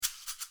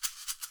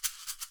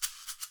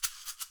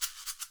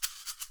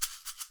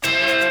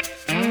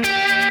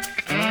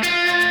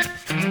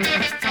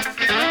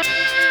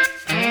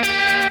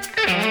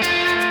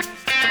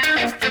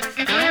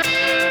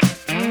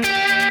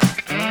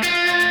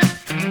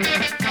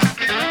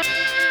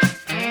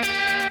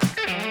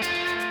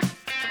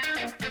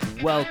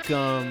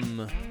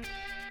Welcome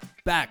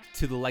back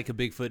to the Like a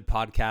Bigfoot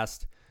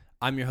podcast.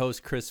 I'm your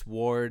host, Chris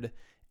Ward,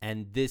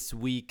 and this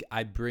week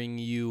I bring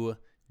you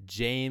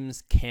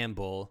James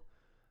Campbell,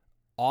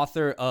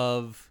 author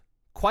of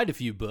quite a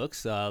few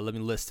books. Let me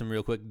list them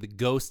real quick. The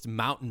Ghost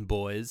Mountain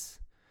Boys,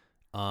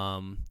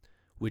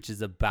 which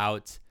is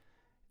about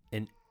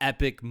an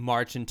epic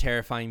march and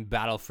terrifying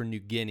battle for New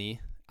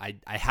Guinea. I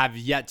have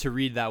yet to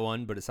read that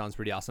one, but it sounds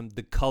pretty awesome.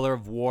 The Color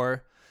of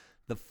War,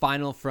 The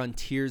Final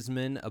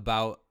Frontiersman,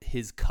 about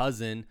his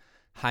cousin,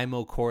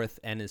 Haimo Korth,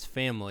 and his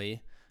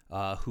family,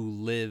 who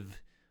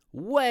live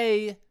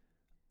way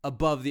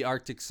above the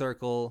Arctic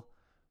Circle,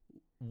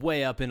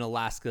 way up in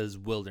Alaska's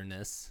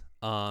wilderness.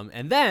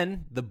 And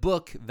then the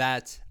book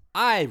that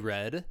I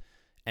read,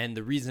 and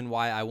the reason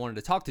why I wanted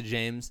to talk to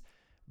James,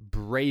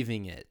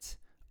 Braving It,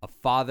 a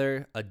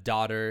father, a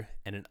daughter,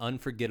 and an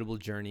unforgettable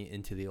journey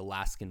into the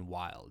Alaskan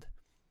wild.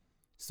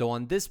 So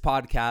on this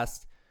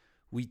podcast,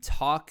 we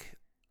talk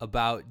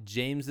about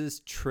James's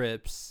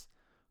trips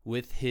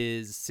with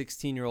his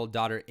 16-year-old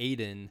daughter,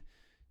 Aiden,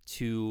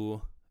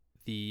 to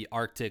the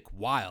Arctic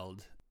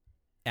wild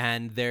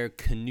and their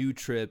canoe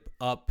trip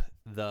up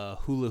the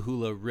Hula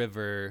Hula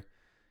River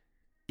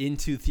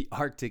into the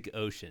Arctic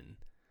Ocean.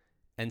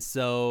 And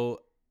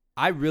so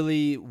I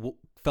really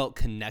felt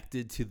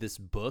connected to this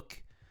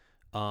book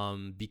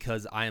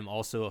because I am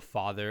also a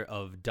father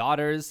of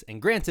daughters. And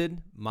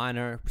granted, mine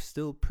are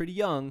still pretty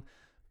young,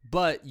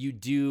 but you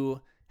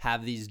do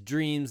have these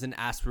dreams and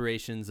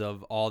aspirations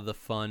of all the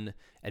fun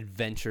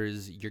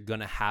adventures you're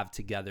going to have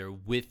together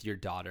with your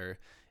daughter.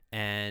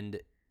 And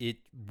it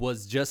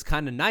was just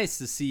kind of nice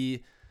to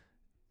see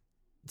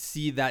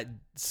that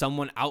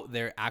someone out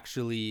there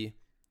actually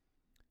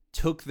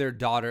took their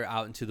daughter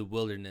out into the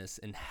wilderness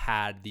and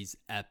had these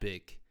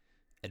epic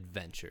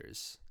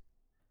adventures.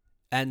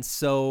 And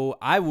so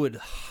I would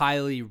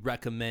highly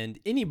recommend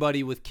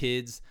anybody with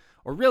kids,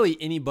 or really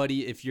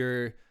anybody if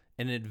you're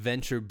an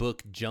adventure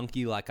book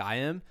junkie like I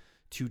am,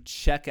 to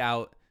check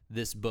out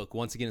this book.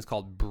 Once again, it's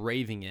called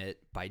Braving It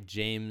by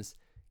James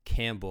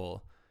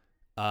Campbell.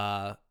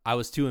 I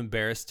was too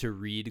embarrassed to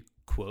read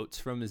quotes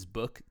from his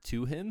book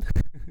to him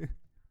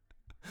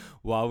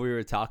while we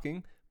were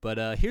talking.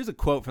 But here's a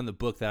quote from the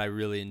book that I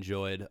really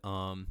enjoyed.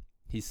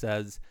 He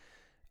says,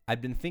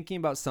 "I've been thinking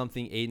about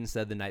something Aiden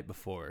said the night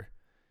before.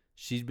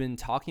 She's been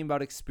talking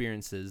about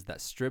experiences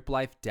that strip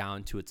life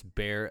down to its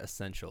bare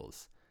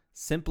essentials,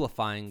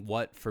 simplifying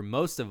what, for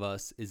most of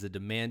us, is a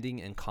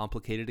demanding and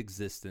complicated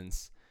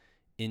existence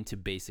into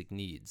basic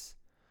needs.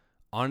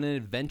 On an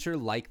adventure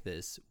like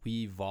this,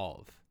 we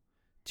evolve.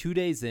 2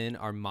 days in,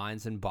 our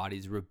minds and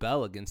bodies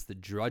rebel against the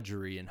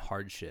drudgery and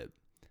hardship.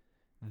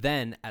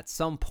 Then, at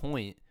some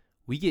point,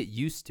 we get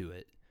used to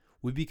it.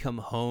 We become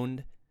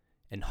honed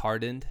and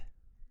hardened.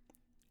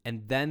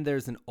 And then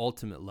there's an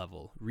ultimate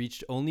level,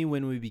 reached only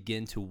when we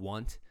begin to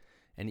want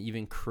and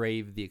even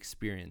crave the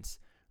experience,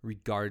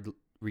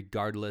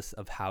 regardless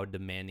of how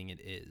demanding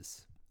it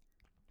is."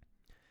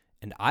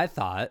 And I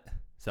thought,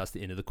 so that's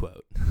the end of the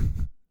quote.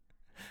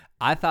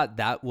 I thought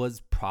that was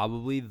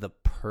probably the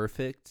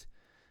perfect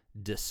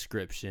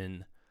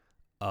description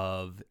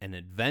of an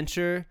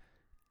adventure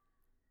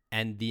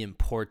and the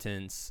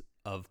importance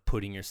of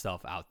putting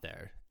yourself out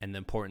there and the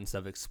importance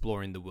of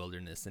exploring the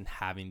wilderness and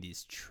having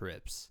these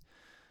trips.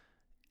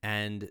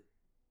 And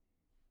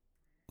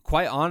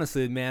quite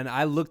honestly, man,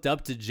 I looked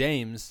up to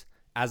James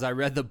as I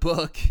read the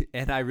book,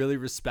 and I really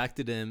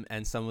respected him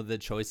and some of the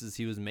choices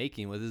he was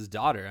making with his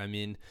daughter. I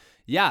mean,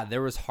 yeah,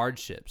 there was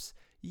hardships.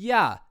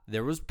 Yeah,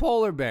 there was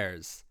polar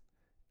bears.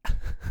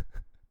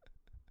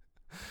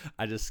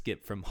 I just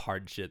skipped from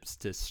hardships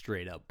to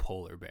straight up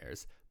polar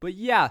bears. But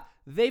yeah,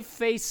 they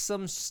faced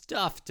some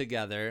stuff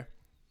together.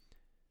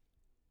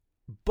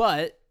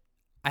 But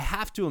I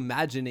have to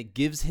imagine it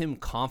gives him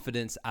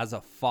confidence as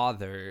a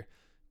father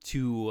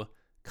to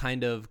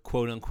kind of,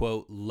 quote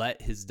unquote,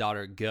 let his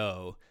daughter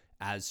go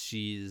as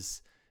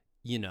she's,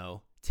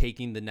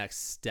 taking the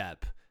next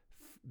step.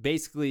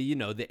 Basically,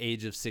 the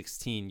age of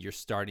 16, you're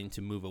starting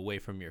to move away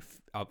from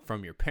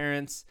your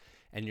parents,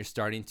 and you're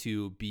starting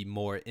to be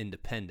more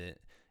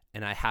independent.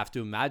 And I have to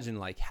imagine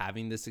like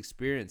having this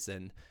experience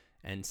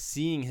and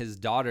seeing his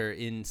daughter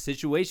in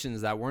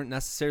situations that weren't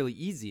necessarily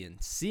easy,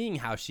 and seeing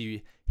how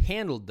she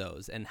handled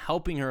those and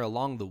helping her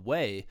along the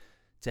way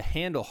to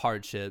handle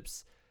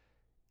hardships.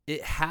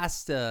 It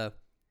has to,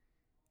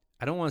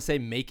 I don't want to say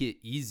make it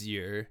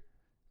easier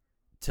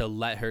to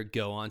let her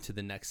go on to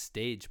the next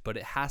stage, but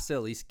it has to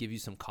at least give you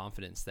some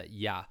confidence that,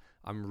 yeah,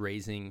 I'm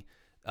raising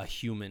a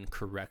human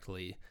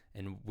correctly,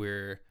 and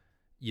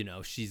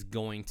she's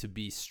going to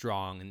be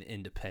strong and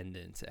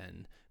independent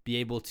and be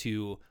able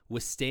to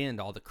withstand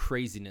all the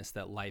craziness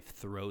that life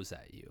throws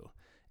at you.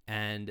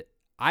 And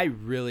I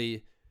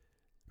really,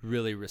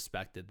 really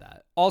respected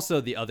that. Also,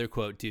 the other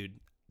quote,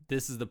 dude,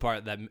 this is the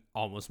part that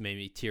almost made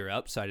me tear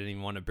up, so I didn't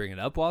even want to bring it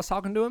up while I was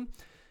talking to him.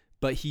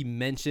 But he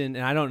mentioned,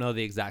 and I don't know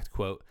the exact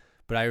quote,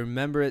 but I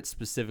remember it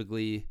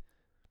specifically,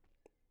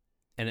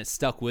 and it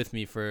stuck with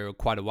me for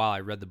quite a while. I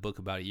read the book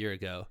about a year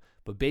ago.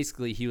 But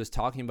basically, he was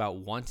talking about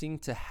wanting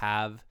to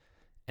have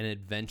an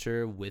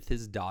adventure with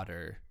his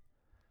daughter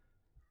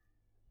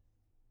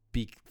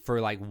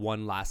for like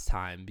one last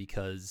time,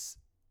 because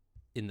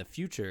in the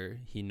future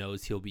he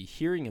knows he'll be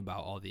hearing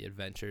about all the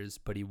adventures,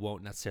 but he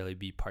won't necessarily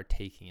be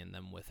partaking in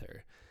them with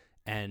her.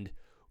 And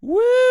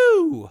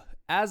woo,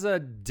 as a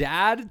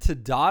dad to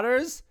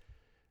daughters,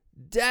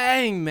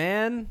 dang,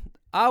 man,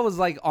 I was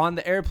like on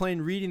the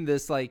airplane reading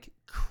this, like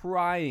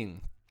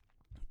crying.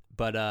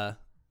 But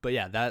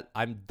yeah,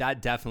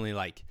 that definitely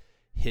like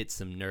hit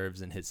some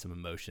nerves and hit some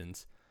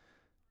emotions.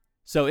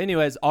 So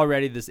anyways,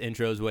 already this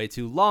intro is way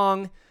too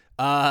long.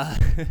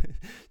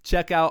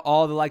 Check out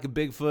all the Like a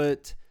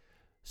Bigfoot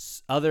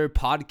other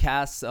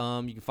podcasts.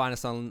 You can find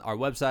us on our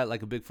website,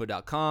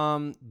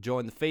 likeabigfoot.com.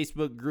 Join the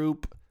Facebook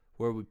group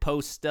where we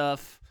post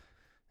stuff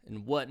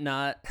and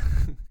whatnot.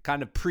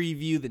 Kind of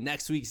preview the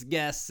next week's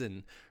guests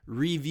and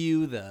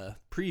review the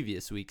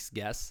previous week's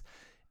guests.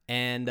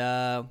 And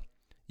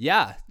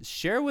yeah,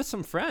 share with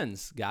some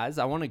friends, guys.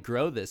 I want to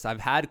grow this.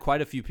 I've had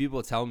quite a few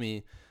people tell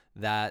me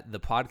that the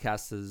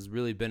podcast has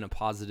really been a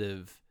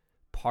positive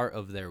part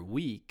of their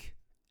week,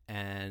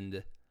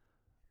 and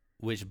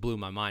which blew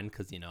my mind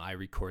because, you know, I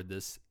record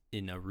this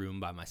in a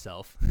room by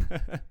myself.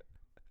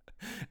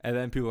 And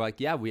then people are like,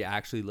 yeah, we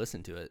actually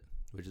listen to it,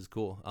 which is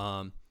cool.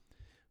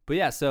 But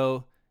yeah,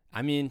 so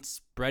I mean,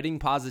 spreading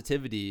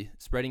positivity,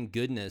 spreading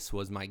goodness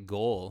was my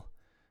goal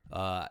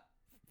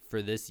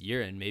for this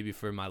year and maybe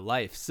for my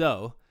life.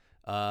 So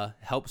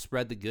help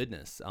spread the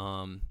goodness.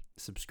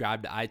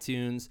 Subscribe to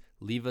iTunes,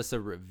 leave us a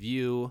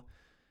review.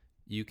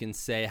 You can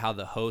say how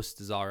the host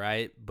is all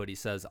right, but he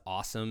says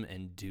awesome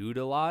and dude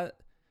a lot.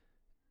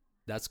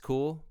 That's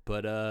cool.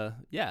 But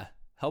yeah,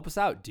 help us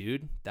out,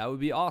 dude. That would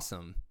be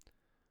awesome.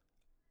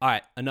 All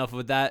right, enough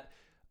with that.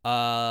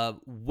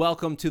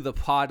 Welcome to the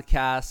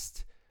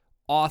podcast,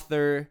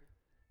 author,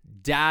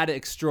 dad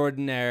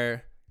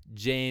extraordinaire,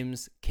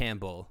 James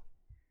Campbell.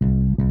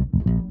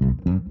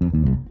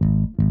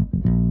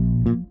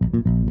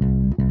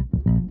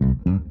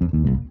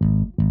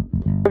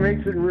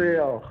 Makes it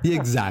real.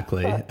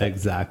 Exactly.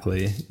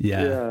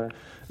 Yeah.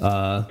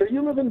 So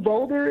you live in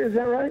Boulder, is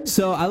that right?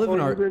 So I live in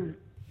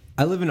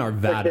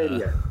Arvada.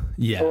 Arcadia.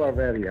 Yeah. Oh,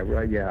 Arvada,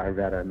 right? Yeah,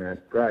 Arvada, I meant.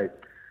 Right.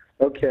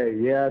 Okay.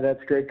 Yeah,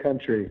 that's great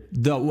country.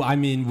 I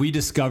mean, we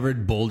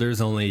discovered Boulder's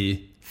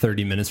only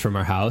 30 minutes from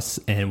our house,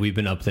 and we've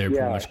been up there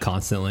pretty much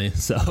constantly.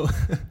 So.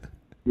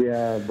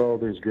 Yeah,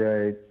 Boulder's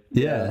great.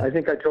 Yeah. I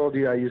think I told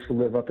you I used to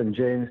live up in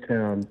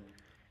Jamestown.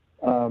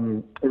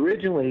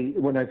 Originally,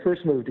 when I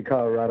first moved to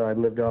Colorado, I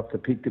lived off the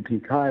Peak to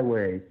Peak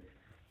Highway,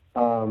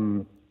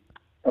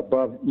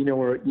 above. You know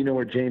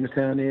where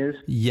Jamestown is?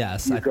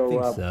 Yes, I think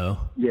so.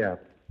 Yeah.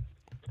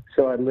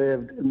 So I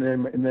lived, and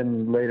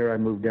then later I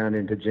moved down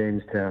into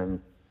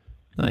Jamestown.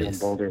 Nice. And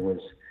Boulder was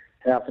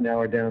half an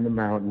hour down the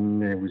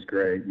mountain. And it was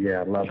great. Yeah,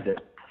 I loved it.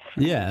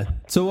 Yeah.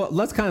 So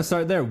let's kind of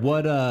start there.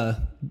 What,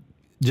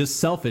 just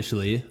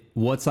selfishly,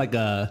 what's like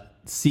a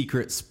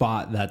secret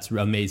spot that's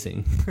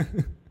amazing?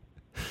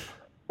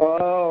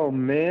 Oh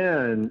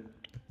man,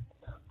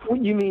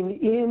 you mean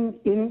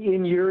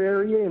in your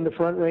area, in the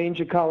Front Range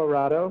of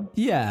Colorado?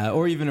 Yeah,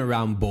 or even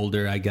around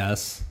Boulder, I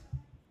guess.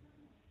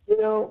 You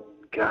know,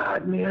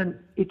 God, man,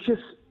 it's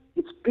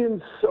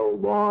been so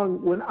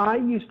long. When I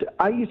used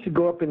to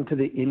go up into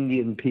the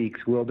Indian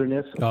Peaks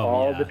wilderness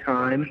all the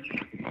time,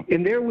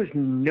 and there was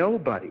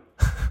nobody.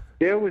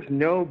 There was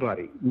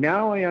nobody.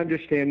 Now I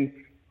understand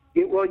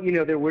it. Well, you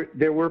know,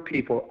 there were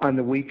people on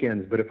the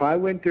weekends, but if I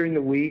went during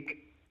the week,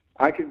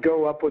 I could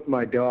go up with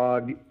my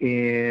dog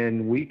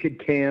and we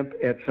could camp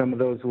at some of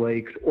those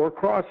lakes or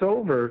cross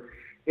over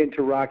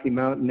into Rocky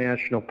Mountain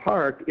National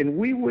Park, and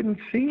we wouldn't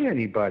see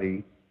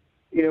anybody,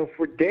 you know,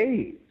 for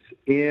days.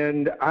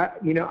 And I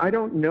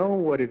don't know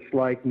what it's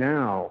like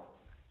now.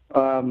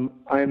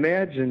 I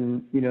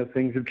imagine, you know,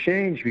 things have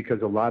changed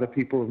because a lot of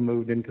people have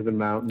moved into the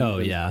mountains. Oh,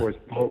 yeah. And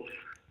of course,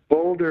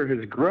 Boulder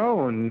has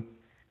grown.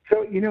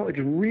 So, you know, it's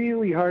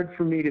really hard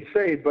for me to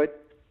say, but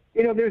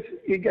you know,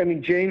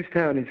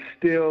 Jamestown is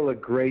still a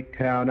great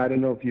town. I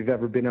don't know if you've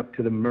ever been up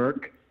to the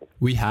Merck.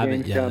 We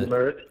haven't yet.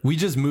 We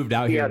just moved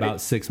out here about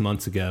 6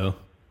 months ago,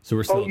 so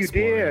we're still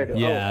exploring. Did?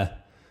 Yeah.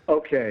 Oh,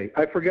 okay.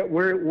 I forget,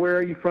 where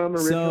are you from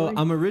originally? So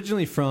I'm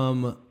originally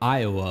from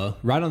Iowa,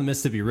 right on the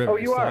Mississippi River. Oh,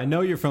 you are? I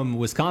know you're from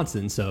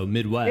Wisconsin, so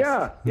Midwest.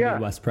 Yeah.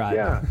 Midwest pride.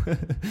 Yeah.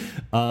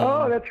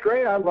 Oh, that's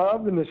great. I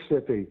love the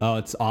Mississippi. Oh,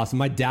 it's awesome.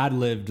 My dad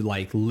lived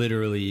like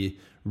literally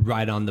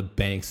right on the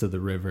banks of the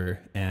river,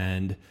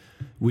 and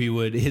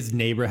his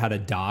neighbor had a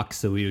dock,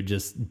 so we would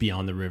just be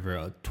on the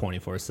river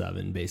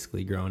 24/7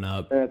 basically growing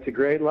up. That's a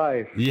great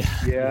life.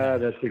 Yeah,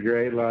 that's a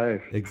great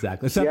life.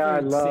 Exactly.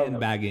 Except for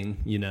sandbagging,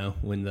 you know,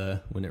 when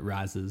it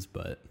rises,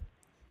 but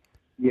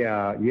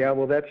yeah,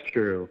 well, that's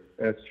true,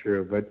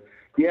 but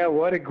yeah,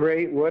 what a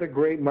great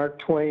Mark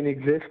Twain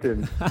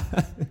existence.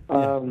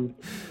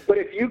 But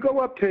if you go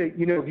up to,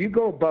 you know, if you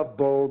go above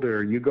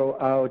Boulder, you go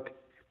up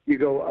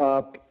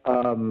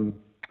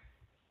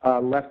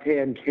Left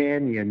Hand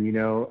Canyon, you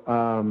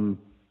know,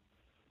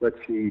 let's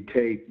see,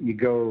 you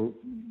go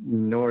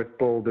North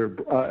Boulder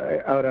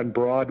Boulder, out on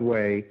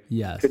Broadway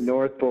Yes. to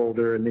North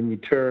Boulder, and then you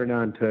turn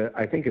onto,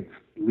 I think it's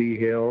Lee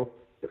Hill,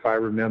 if I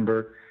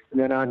remember, and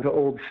then onto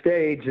Old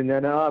Stage, and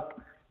then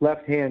up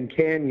Left Hand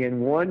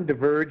Canyon. One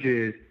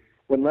diverges.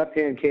 When Left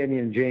Hand Canyon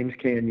and James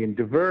Canyon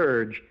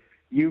diverge,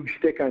 you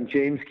stick on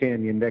James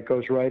Canyon. That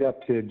goes right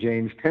up to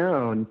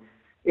Jamestown.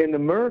 And the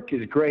Merc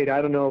is great.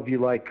 I don't know if you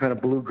like kind of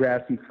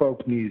bluegrassy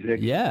folk music.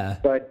 Yeah.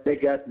 But they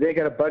got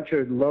a bunch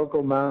of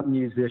local mountain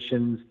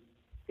musicians,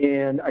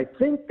 and I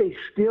think they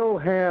still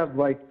have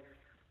like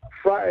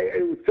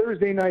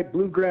Thursday night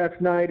bluegrass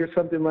night or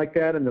something like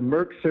that. And the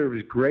Merc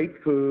serves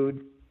great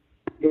food,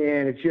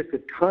 and it's just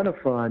a ton of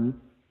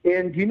fun.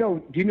 And do you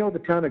know the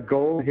town of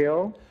Gold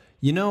Hill?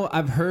 You know,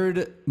 I've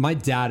heard my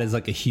dad is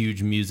like a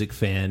huge music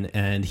fan,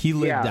 and he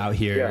lived out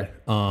here.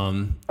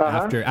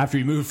 After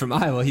he moved from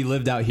Iowa, he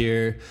lived out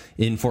here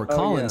in Fort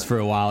Collins for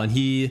a while, and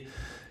he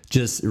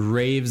just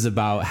raves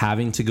about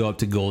having to go up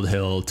to Gold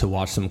Hill to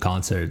watch some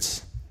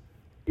concerts.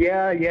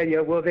 Yeah.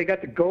 Well, they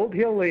got the Gold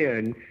Hill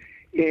Inn,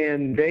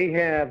 and they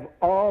have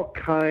all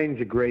kinds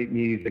of great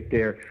music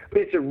there.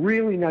 It's a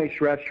really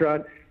nice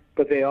restaurant,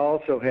 but they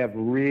also have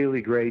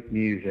really great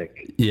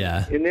music.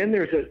 Yeah. And then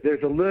there's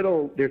a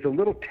little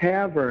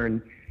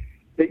tavern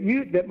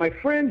that my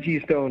friends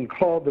used to own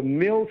called the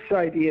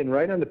Millside Inn,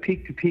 right on the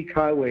Peak to Peak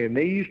Highway, and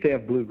they used to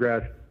have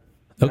bluegrass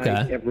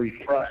night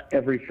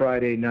every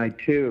Friday night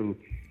too.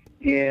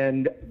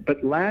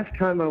 But last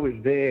time I was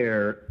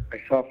there,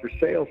 I saw For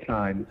Sale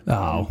sign.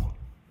 Oh.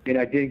 And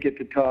I didn't get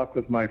to talk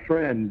with my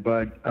friend,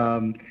 but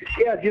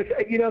just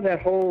that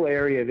whole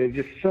area. There's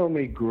just so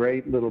many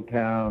great little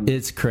towns.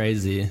 It's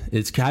crazy.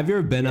 Have you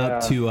ever been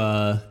up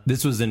to?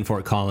 This was in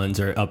Fort Collins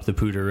or up the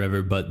Poudre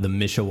River, but the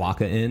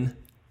Mishawaka Inn.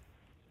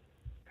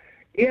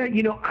 Yeah,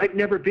 I've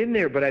never been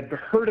there, but I've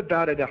heard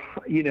about it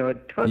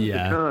tons of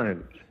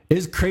times.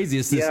 It's crazy.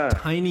 It's this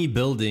tiny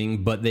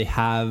building, but they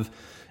have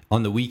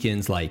on the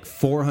weekends like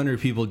 400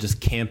 people just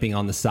camping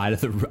on the side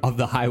of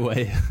the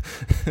highway.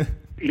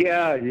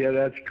 Yeah,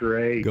 that's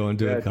great. Going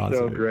to a concert.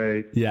 That's so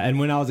great. Yeah, and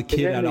when I was a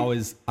kid, I'd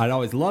always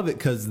love it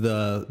because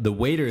the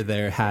waiter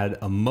there had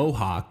a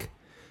mohawk,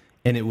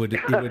 and it would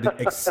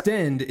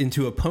extend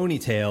into a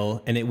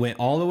ponytail, and it went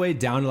all the way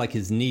down to like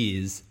his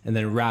knees, and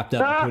then wrapped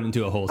up and put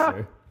into a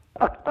holster.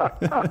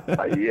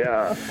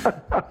 Yeah.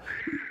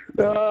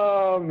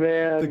 Oh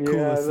man, the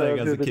coolest thing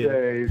as a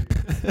kid.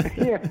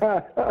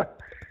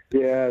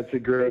 Yeah, it's a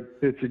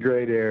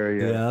great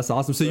area. Yeah, that's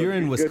awesome. So you're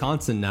in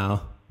Wisconsin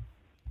now.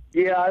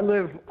 Yeah, I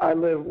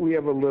live. We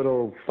have a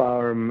little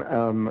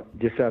farm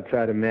just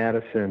outside of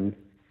Madison,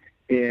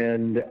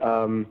 and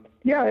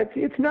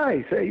it's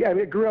nice.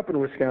 I grew up in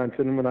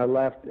Wisconsin, and when I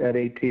left at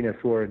 18, I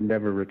swore I'd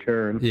never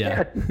return.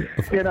 Yeah,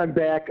 and I'm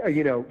back,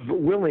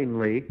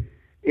 willingly,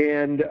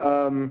 and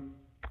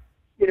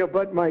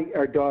but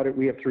our daughter.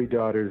 We have 3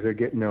 daughters. They're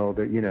getting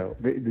older.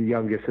 The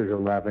youngest is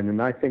 11, and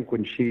I think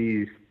when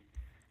she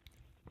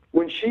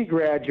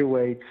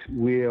graduates,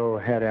 we'll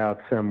head out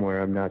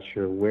somewhere. I'm not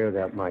sure where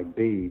that might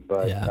be,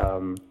 but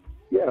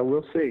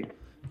we'll see.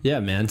 Yeah,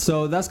 man.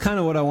 So that's kind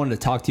of what I wanted to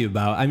talk to you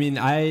about. I mean,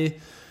 I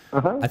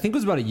think it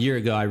was about a year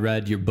ago I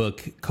read your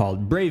book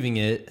called Braving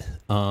It,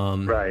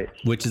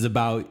 which is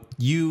about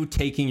you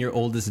taking your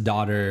oldest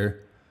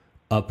daughter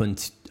up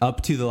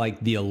to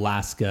the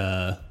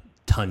Alaska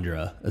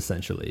tundra,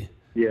 essentially.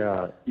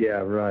 Yeah,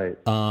 right.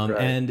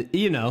 And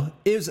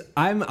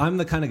I'm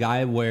the kind of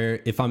guy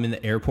where if I'm in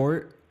the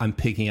airport, I'm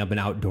picking up an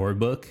outdoor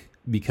book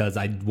because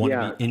I want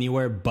to be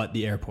anywhere but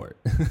the airport.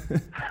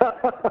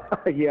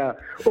 Yeah,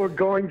 or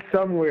going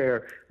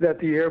somewhere that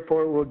the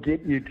airport will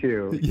get you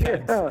to.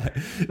 Yeah,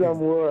 some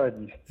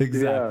woods.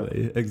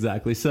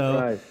 Exactly.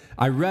 So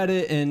I read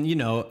it, and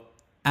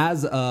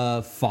as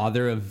a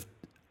father of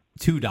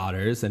 2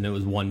 daughters, and it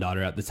was 1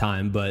 daughter at the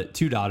time, but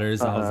 2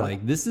 daughters, I was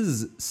like, this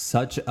is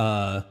such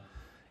a...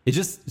 It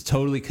just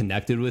totally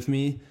connected with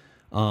me.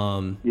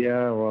 I'm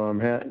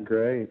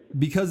great.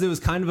 Because it was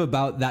kind of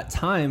about that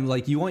time,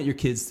 like you want your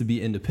kids to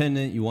be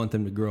independent, you want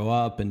them to grow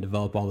up and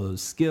develop all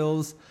those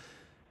skills,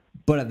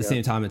 but at the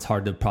same time, it's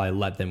hard to probably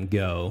let them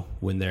go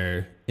when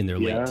they're in their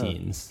late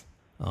teens.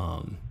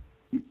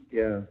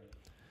 Yeah.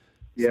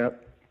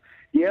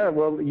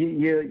 Well,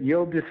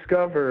 you'll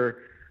discover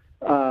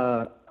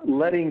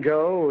letting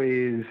go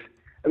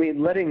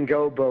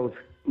both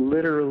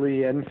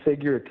literally and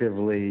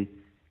figuratively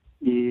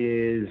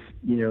is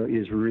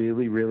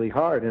really, really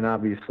hard. And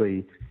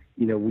obviously,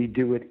 we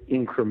do it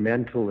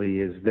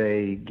incrementally as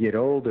they get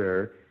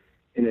older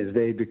and as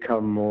they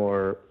become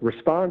more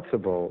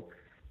responsible.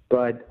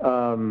 But,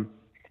 when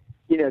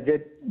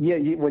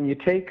you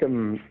take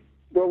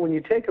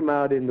them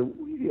out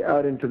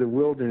into the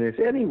wilderness,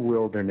 any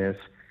wilderness,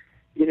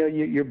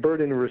 your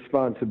burden of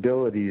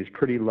responsibility is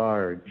pretty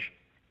large.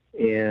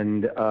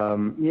 And,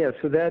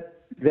 so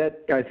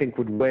that I think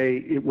it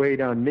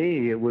weighed on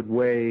me. It would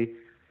weigh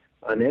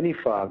on any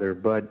father,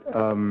 but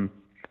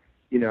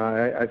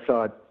I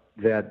thought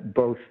that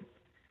both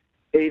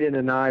Aiden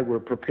and I were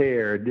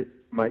prepared.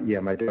 My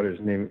daughter's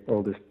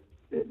oldest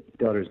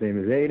daughter's name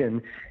is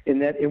Aiden,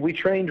 and we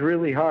trained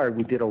really hard.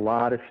 We did a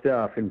lot of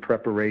stuff in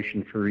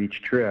preparation for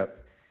each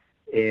trip,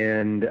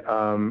 and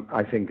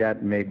I think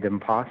that made them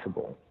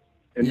possible,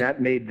 and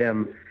that made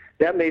them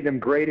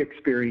great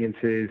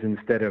experiences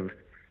instead of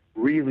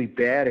really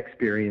bad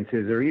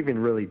experiences or even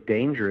really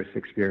dangerous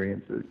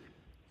experiences.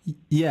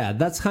 Yeah,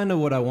 that's kind of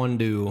what I wanted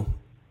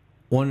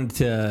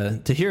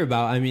to hear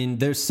about. I mean,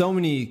 there's so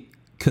many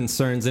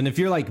concerns, and if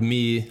you're like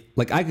me,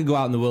 like I could go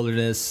out in the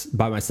wilderness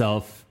by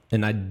myself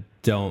and I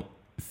don't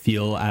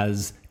feel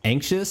as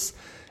anxious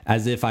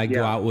as if I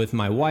go out with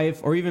my wife,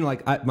 or even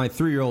like my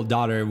 3-year-old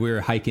daughter. We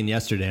were hiking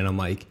yesterday and I'm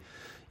like,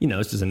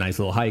 it's just a nice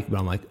little hike, but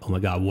I'm like, oh my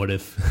God, what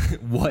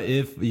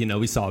if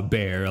we saw a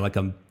bear? Like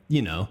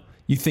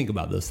you think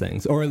about those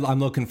things, or I'm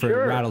looking for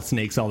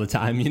rattlesnakes all the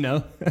time,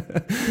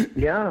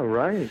 Yeah,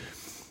 right.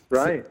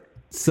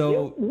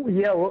 So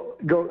well,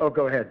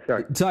 go ahead.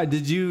 Sorry. So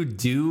did you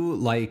do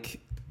like,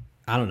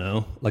 I don't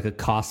know, like a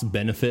cost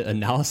benefit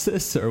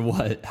analysis or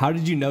what? How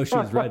did you know she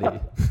was ready?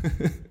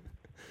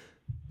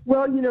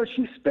 Well,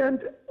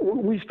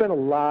 we spent a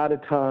lot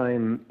of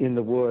time in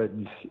the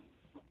woods,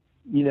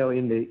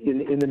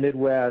 in the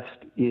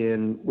Midwest,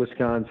 in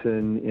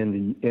Wisconsin,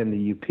 in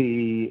the UP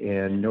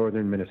and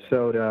northern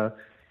Minnesota,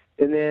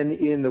 and then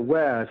in the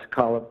West,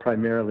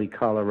 primarily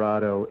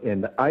Colorado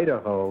and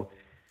Idaho.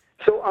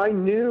 So I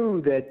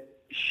knew that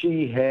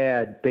she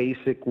had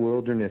basic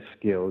wilderness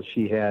skills.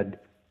 She had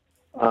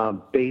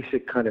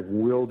basic kind of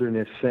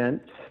wilderness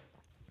sense,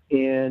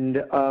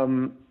 and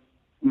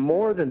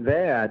more than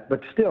that,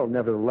 but still,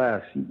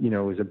 nevertheless, it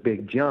was a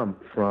big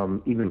jump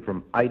from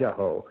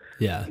Idaho,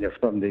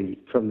 from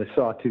the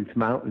Sawtooth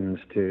Mountains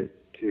to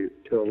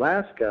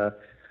Alaska.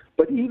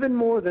 But even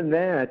more than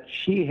that,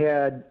 she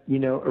had,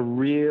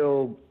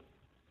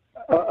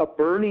 a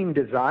burning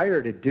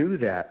desire to do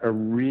that, a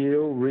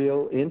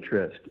real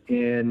interest.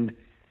 And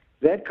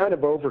that kind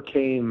of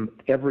overcame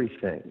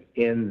everything.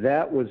 And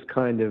that was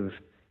kind of,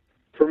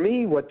 for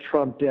me, what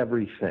trumped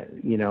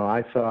everything.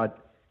 I thought,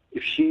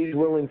 if she's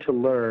willing to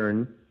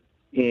learn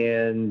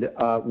and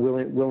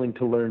willing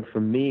to learn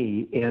from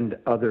me and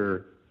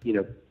other,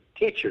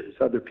 teachers,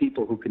 other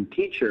people who can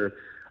teach her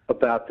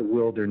about the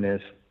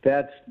wilderness,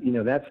 that's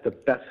the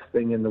best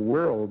thing in the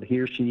world.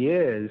 Here she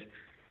is.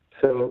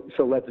 So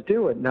let's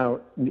do it.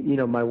 Now,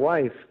 my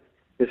wife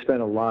has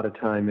spent a lot of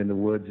time in the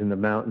woods and the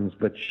mountains,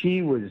 but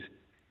she was,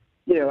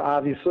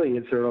 obviously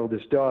it's her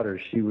oldest daughter.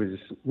 She was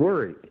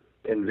worried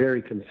and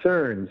very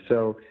concerned.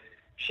 So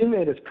she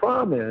made us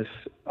promise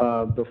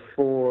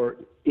before,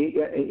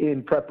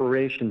 in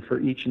preparation for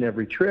each and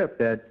every trip,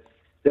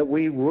 that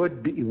we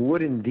would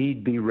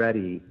indeed be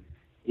ready,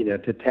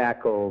 to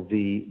tackle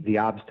the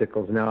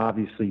obstacles. Now,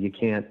 obviously, you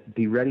can't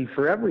be ready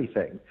for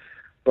everything,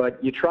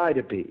 but you try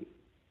to be,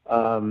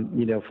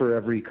 for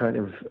every kind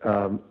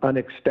of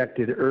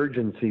unexpected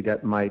urgency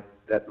that might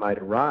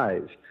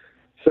arise.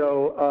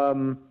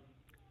 So.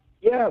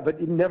 But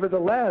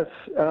nevertheless,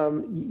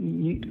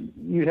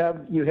 you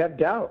have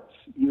doubts,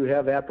 you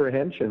have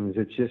apprehensions.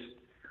 It's just,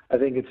 I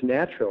think it's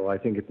natural. I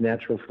think it's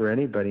natural for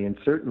anybody, and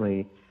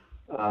certainly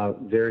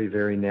very,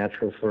 very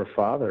natural for a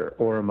father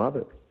or a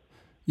mother.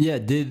 Yeah.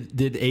 Did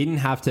Aiden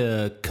have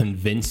to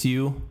convince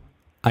you?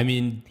 I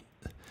mean,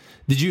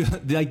 did you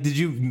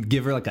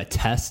give her like a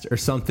test or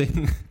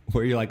something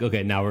where you're like,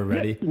 okay, now we're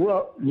ready?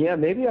 Yeah,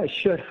 maybe I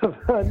should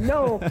have.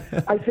 No,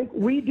 I think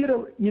we did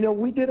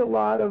a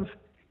lot of.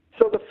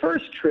 So the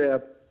first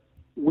trip,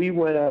 we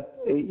went up,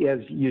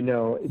 as you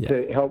know,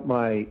 to help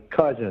my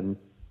cousin,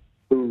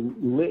 who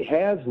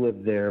has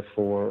lived there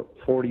for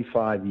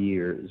 45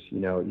 years.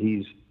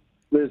 He's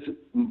lives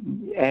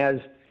as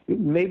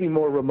maybe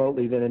more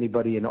remotely than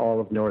anybody in all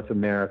of North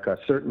America.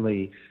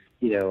 Certainly,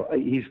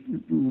 he's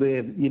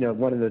lived,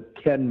 one of the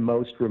 10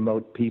 most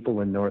remote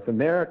people in North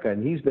America,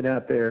 and he's been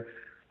out there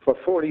for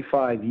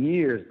 45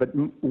 years. But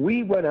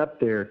we went up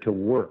there to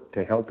work,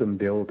 to help him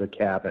build a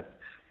cabin.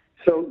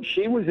 So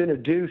she was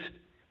introduced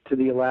to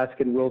the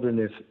Alaskan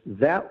wilderness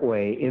that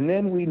way, and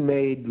then we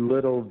made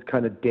little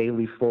kind of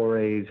daily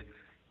forays,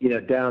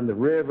 down the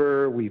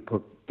river. We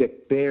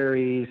picked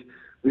berries.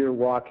 We were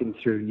walking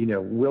through,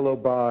 willow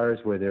bars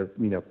where there,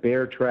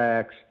 bear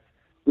tracks.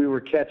 We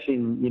were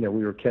catching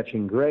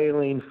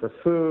grayling for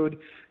food.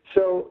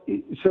 So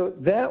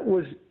that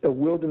was a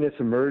wilderness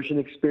immersion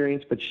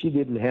experience, but she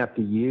didn't have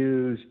to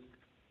use,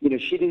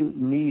 she didn't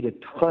need a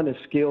ton of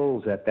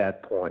skills at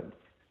that point.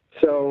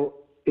 So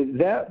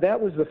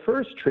that was the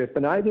first trip,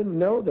 and I didn't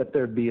know that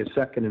there'd be a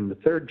second and the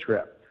third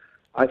trip.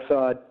 I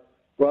thought,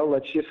 well,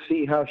 let's just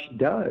see how she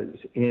does.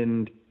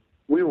 And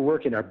we were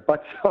working our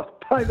butts off,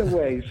 by the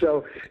way.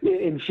 So,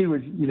 and she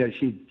was,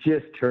 she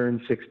just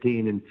turned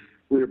 16, and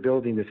we were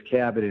building this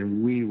cabin,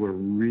 and we were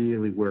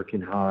really working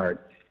hard.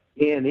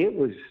 And it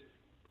was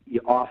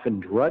often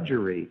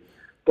drudgery.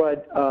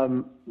 But,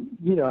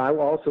 I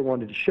also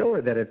wanted to show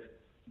her that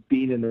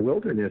being in the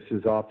wilderness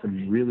is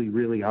often really,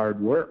 really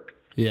hard work.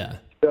 Yeah.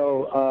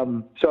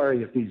 So,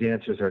 sorry if these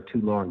answers are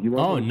too long. You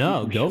want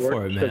no, go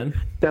for it, man.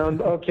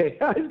 Sound okay?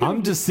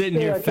 I'm just sitting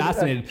here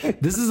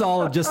fascinated. This is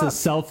all just a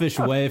selfish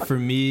way for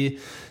me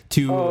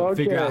to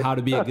figure out how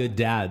to be a good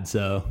dad.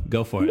 So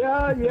go for it.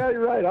 Yeah, you're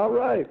right. All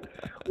right.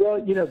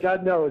 Well,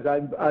 God knows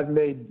I've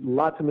made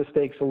lots of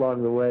mistakes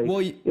along the way. Well,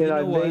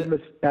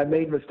 I've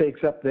made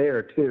mistakes up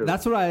there too.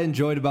 That's what I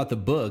enjoyed about the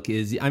book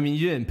is, I mean,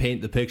 you didn't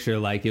paint the picture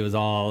like it was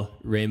all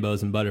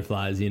rainbows and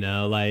butterflies,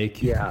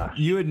 like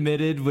you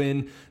admitted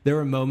when there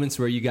were moments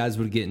where you guys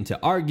would get into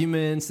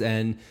arguments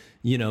and,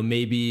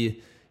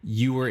 maybe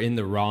you were in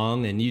the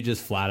wrong and you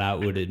just flat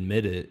out would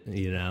admit it,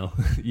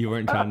 you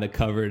weren't trying to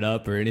cover it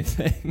up or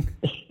anything.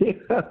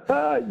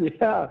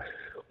 Yeah.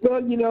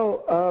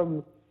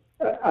 Well,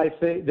 I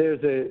think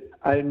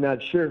I'm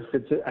not sure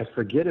if I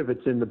forget if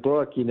it's in the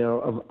book,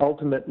 of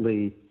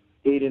ultimately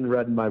Aiden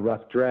read my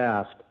rough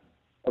draft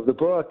of the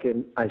book.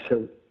 And I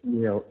said,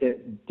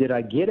 did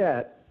I get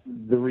at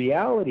the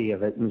reality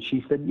of it? And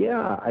she said,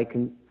 yeah, I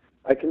can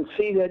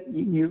see that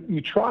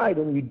you tried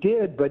and you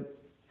did, but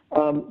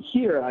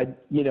here, I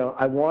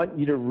want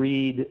you to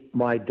read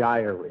my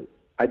diary.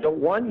 I don't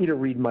want you to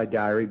read my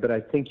diary, but I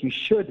think you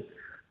should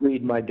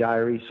read my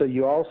diary so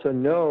you also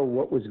know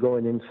what was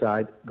going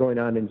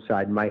on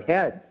inside my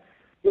head.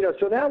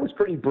 So that was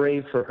pretty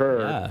brave for her.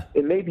 Yeah.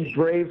 It may be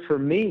brave for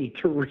me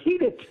to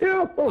read it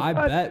too. I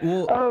bet.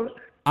 Well,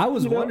 I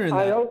was wondering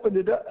that. I opened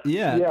it up.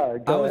 Yeah.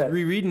 I was ahead.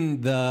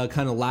 rereading the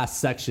kind of last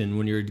section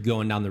when you were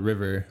going down the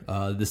river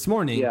this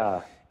morning.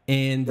 Yeah.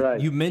 And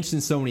you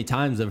mentioned so many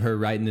times of her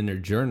writing in her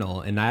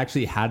journal. And I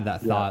actually had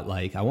that thought,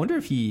 like, I wonder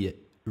if he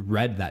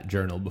read that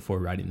journal before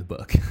writing the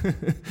book.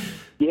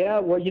 Yeah,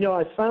 well,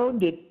 I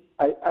found it.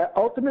 I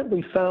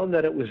ultimately found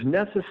that it was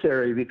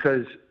necessary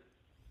because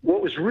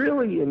what was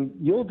really, and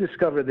you'll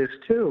discover this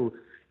too,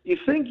 you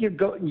think you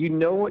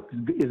know what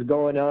is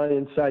going on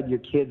inside your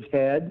kid's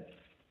head,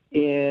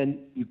 and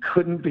you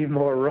couldn't be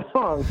more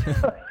wrong.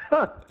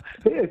 That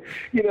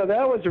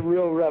was a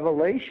real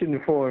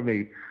revelation for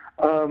me.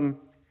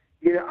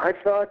 I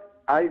thought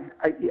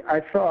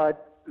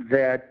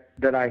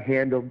that I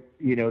handled,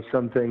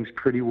 some things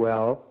pretty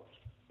well.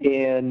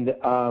 And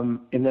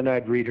then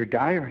I'd read her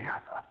diary. I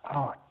thought,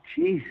 oh,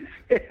 Jesus,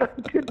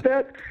 is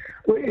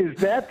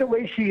that the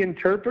way she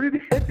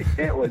interpreted it?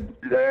 It was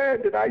there.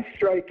 Did I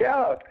strike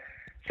out?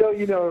 So,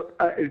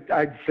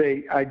 I'd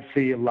say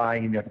a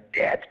line,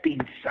 Dad's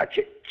being such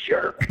a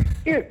jerk.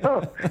 Dad's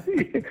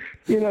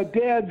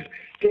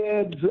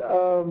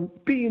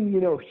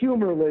being,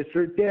 humorless,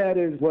 or Dad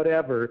is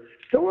whatever.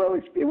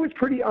 So it was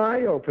pretty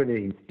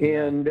eye-opening.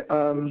 And,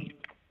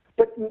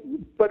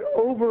 but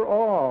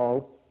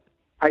overall,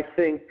 I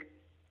think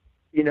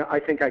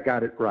I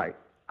got it right.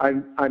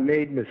 I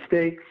made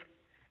mistakes.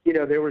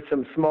 There were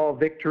some small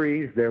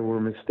victories. There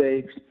were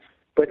mistakes.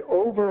 But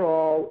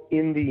overall,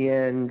 in the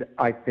end,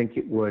 I think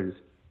it was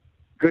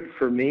good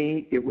for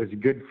me, it was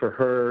good for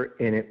her,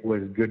 and it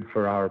was good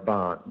for our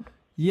bond.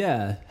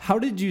 Yeah. How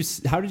did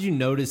you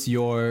notice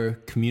your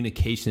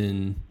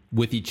communication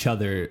with each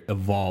other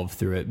evolve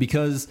through it?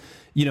 Because,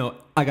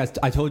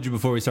 I told you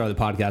before we started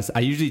the podcast,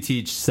 I usually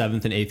teach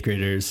 7th and 8th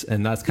graders,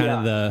 and that's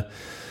kind of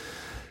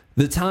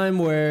the time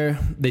where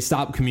they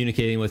stop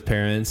communicating with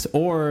parents,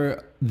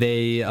 or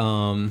they,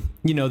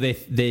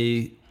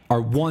 they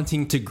are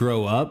wanting to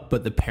grow up,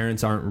 but the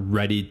parents aren't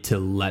ready to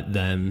let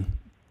them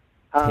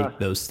take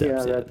those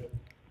steps yet.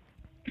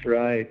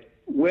 Right.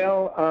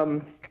 Well,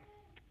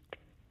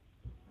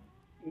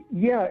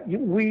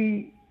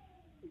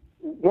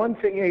 one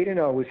thing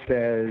Aiden always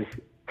says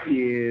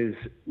is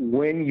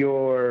when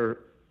you're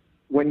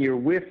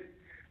with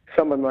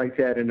someone like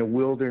that in a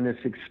wilderness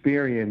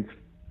experience,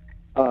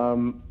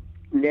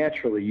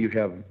 naturally you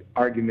have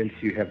arguments,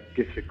 you have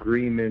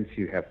disagreements,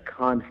 you have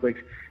conflicts.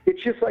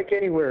 It's just like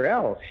anywhere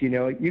else. You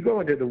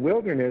go into the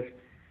wilderness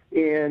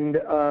and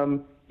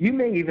you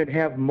may even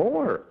have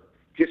more,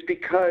 just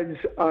because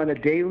on a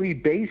daily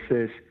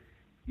basis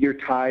you're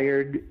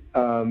tired,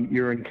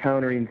 you're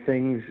encountering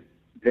things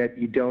that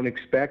you don't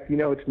expect.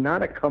 It's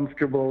not a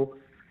comfortable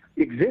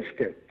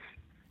existence.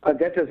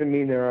 That doesn't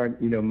mean there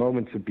aren't,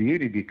 moments of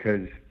beauty,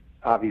 because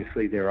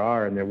obviously there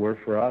are, and there were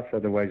for us,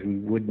 otherwise we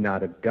would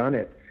not have done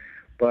it.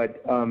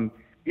 But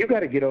you've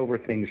got to get over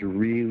things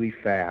really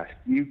fast.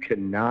 You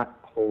cannot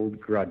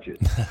hold grudges.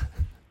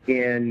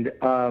 And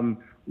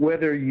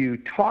whether you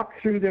talk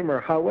through them or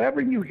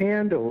however you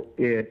handle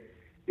it,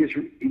 is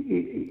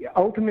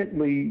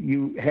ultimately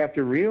you have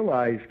to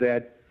realize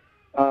that,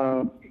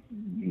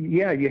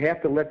 you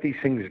have to let these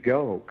things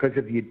go. Because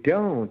if you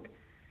don't,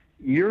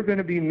 you're going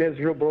to be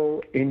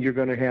miserable and you're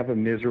going to have a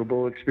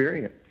miserable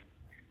experience.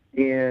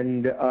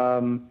 And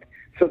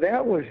so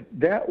that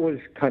was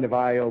kind of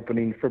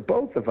eye-opening for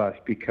both of us,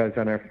 because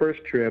on our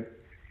first trip,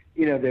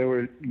 there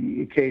were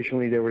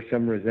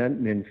some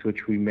resentments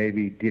which we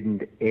maybe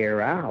didn't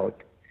air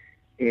out,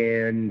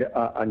 and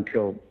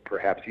until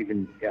perhaps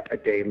even a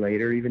day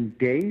later, even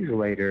days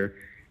later,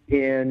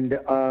 and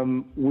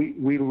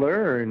we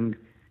learned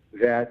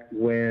that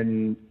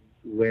when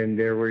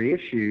there were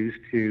issues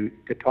to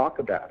talk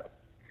about them.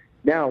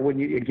 Now, when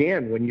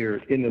you're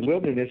in the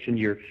wilderness and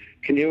you're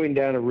canoeing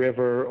down a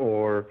river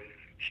or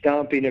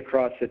stomping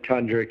across the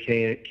tundra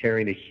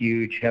carrying a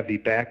huge, heavy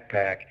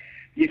backpack,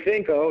 you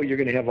think, oh, you're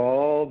going to have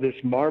all this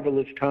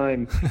marvelous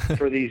time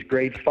for these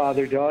great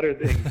father-daughter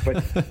things,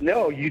 but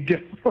no, you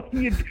don't.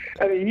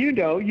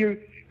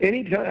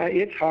 Anytime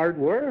it's hard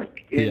work.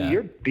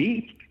 You're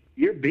beat.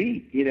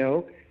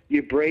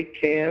 You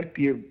break camp.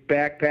 You're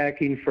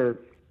backpacking for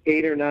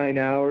 8 or 9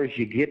 hours.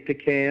 You get to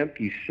camp.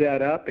 You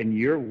set up, and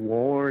you're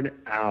worn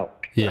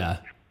out. Yeah.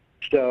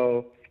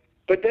 So,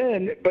 but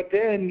then,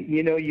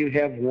 you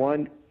have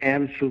one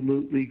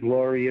absolutely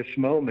glorious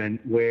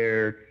moment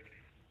where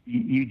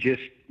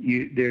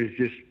there's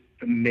this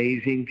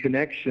amazing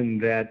connection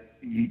that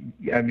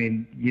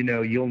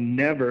you'll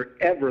never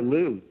ever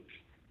lose.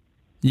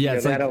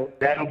 Yeah,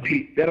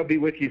 that'll be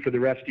with you for the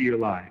rest of your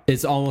life.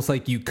 It's almost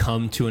like you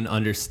come to an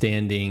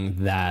understanding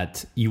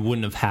that you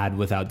wouldn't have had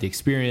without the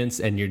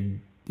experience, and you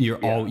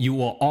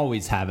will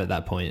always have at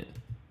that point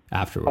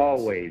afterwards.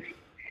 Always,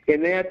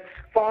 and that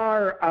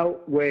far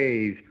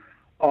outweighs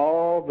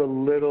all the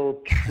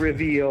little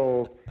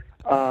trivial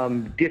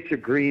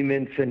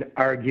disagreements and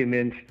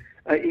arguments.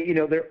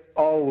 They're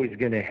always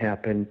going to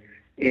happen,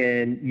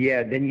 and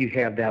then you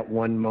have that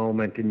one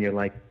moment, and you're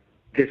like,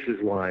 this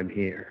is why I'm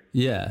here.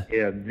 Yeah.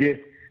 Yeah. This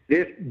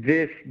is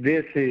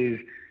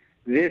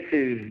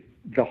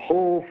the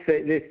whole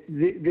thing.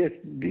 This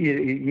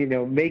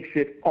makes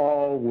it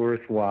all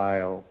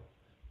worthwhile.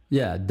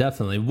 Yeah,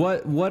 definitely.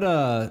 What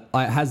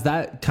has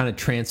that kind of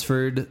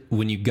transferred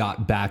when you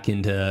got back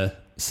into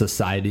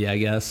society, I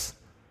guess?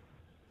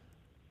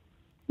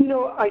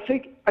 I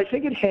think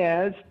it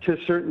has to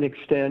a certain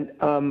extent.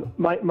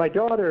 My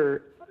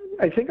daughter,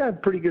 I think I have a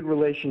pretty good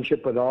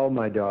relationship with all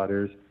my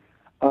daughters.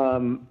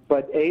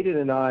 But Aiden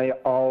and I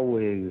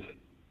always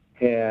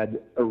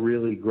had a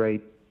really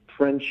great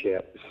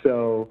friendship.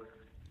 So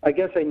I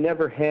guess I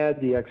never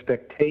had the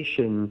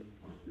expectation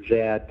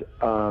that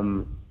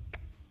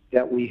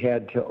we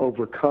had to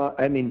overcome.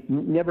 I mean,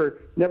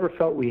 never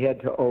felt we had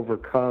to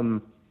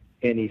overcome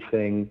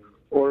anything,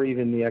 or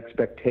even the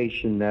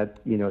expectation that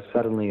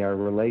suddenly our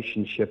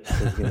relationship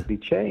was going to be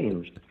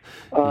changed.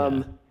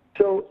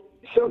 So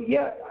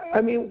yeah,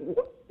 I mean.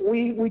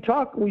 We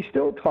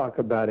still talk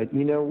about it.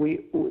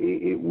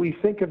 We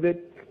think of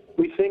it,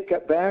 we think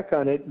back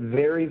on it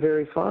very,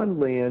 very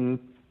fondly. And,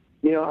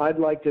 I'd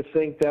like to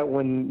think that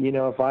when,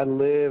 if I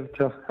live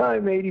till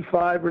I'm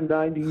 85 or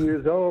 90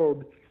 years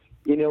old,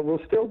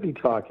 we'll still be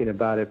talking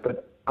about it.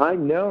 But I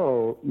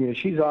know,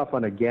 she's off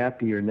on a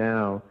gap year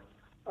now.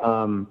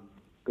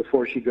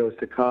 Before she goes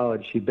to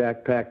college, she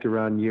backpacked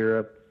around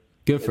Europe.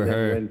 Good for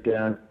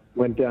her.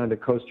 Went down to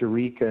Costa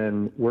Rica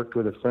and worked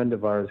with a friend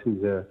of ours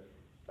who's a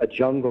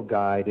jungle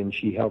guide, and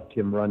she helped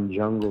him run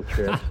jungle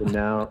trips. And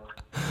now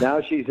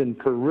she's in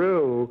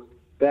Peru,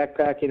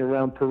 backpacking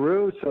around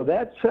Peru. So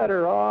that set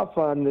her off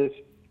on this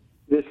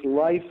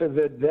life of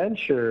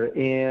adventure.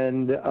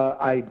 And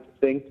I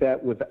think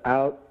that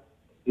without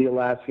the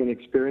Alaskan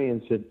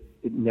experience, it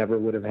never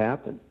would have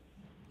happened.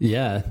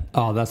 Yeah.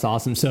 Oh, that's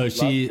awesome. So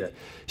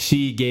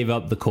she gave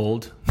up the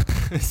cold.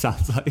 It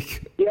sounds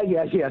like.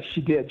 Yeah.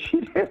 She did.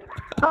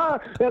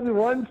 That's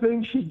one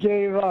thing she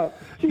gave up.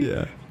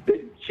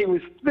 She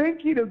was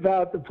thinking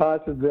about the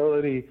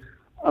possibility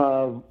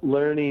of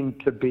learning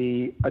to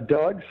be a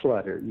dog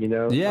sledder,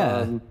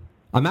 Yeah.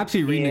 I'm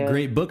actually reading a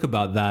great book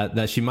about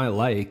that she might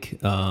like.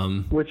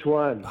 Which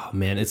one? Oh,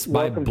 man, it's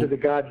Welcome to the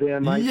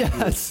Goddamn Ice.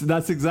 Yes,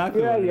 that's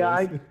exactly what it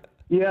is.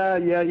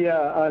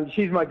 Yeah.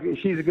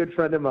 She's a good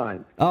friend of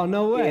mine. Oh,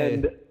 no way.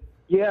 And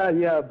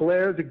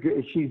Blair's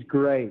she's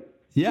great.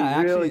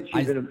 Yeah,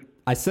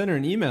 I sent her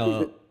an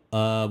email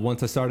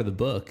once I started the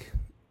book,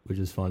 which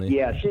is funny.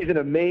 Yeah, she's an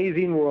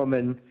amazing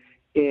woman,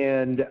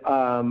 and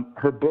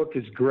her book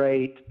is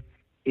great.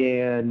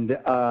 And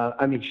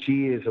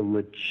she is a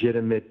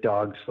legitimate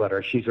dog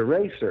sledder. She's a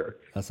racer.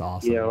 That's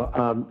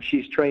awesome.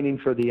 She's training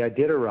for the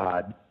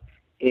Iditarod,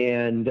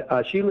 and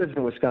she lives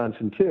in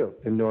Wisconsin too,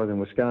 in northern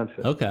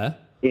Wisconsin. Okay.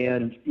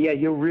 And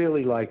you'll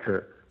really like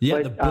her.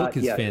 Yeah, the book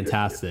is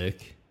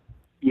fantastic.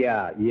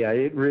 Yeah,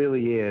 it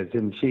really is,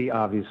 and she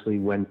obviously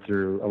went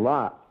through a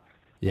lot.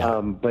 Yeah.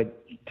 But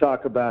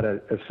talk about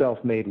a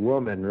self-made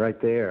woman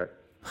right there.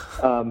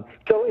 So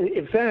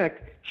in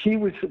fact,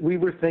 we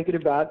were thinking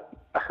about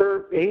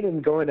her,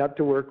 Aiden, going up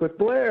to work with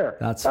Blair.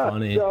 That's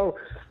funny. So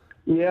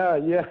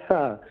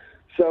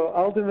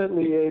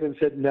ultimately Aiden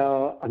said,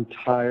 no, I'm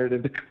tired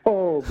of the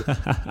cold.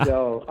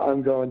 So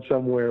I'm going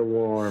somewhere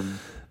warm.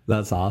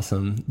 That's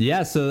awesome.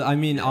 Yeah. So,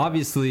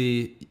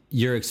 obviously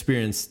your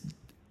experience,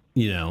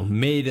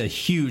 made a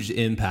huge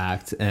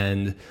impact.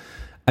 And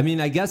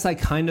I guess I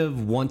kind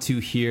of want to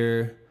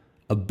hear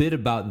a bit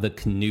about the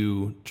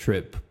canoe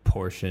trip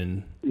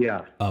portion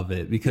of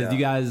it, because you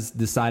guys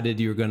decided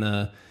you were going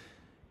to,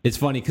 it's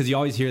funny because you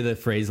always hear the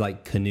phrase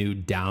like canoe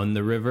down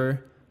the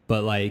river,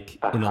 but like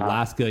in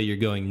Alaska, you're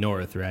going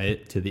north,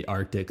 right? To the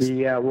Arctic.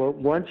 Yeah. Well,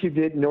 once you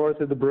get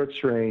north of the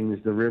Brooks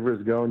Range, the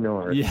rivers go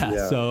north.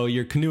 Yeah. So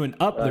you're canoeing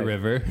up the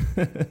river.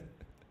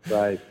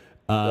 Right.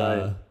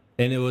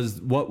 And it was,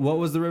 what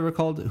was the river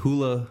called?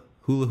 Hula?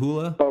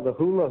 Oh, the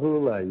Hula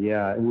Hula.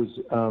 Yeah. It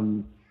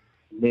was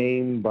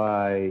named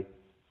by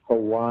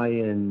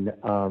Hawaiian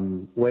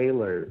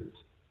whalers.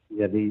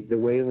 Yeah, the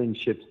whaling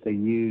ships they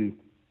used,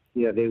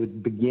 they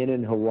would begin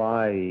in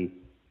Hawaii,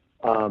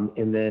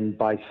 and then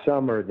by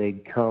summer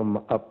they'd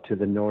come up to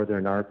the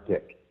northern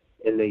Arctic,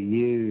 and they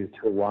used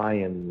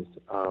Hawaiians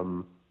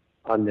on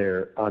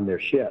their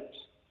ships,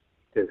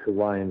 because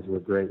Hawaiians were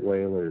great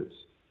whalers,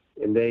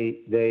 and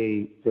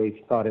they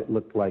thought it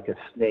looked like a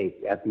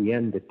snake. At the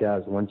end, it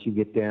does. Once you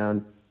get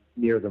down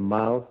near the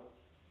mouth,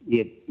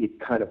 it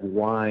kind of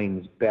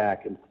winds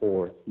back and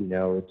forth.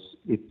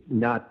 It's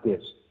not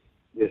this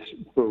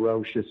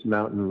ferocious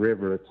mountain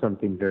river. It's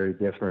something very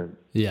different.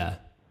 Yeah.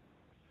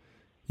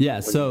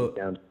 So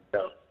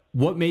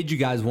what made you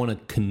guys want to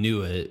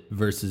canoe it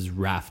versus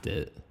raft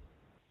it?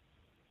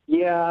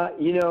 Yeah,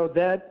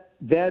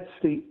 that's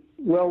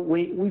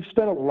we've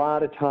spent a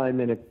lot of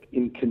time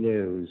in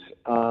canoes.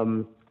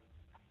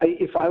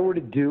 If I were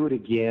to do it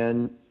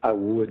again, I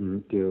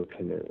wouldn't do a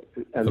canoe.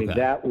 I mean,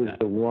 that was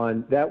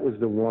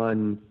the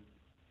one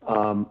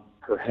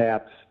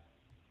perhaps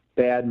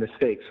bad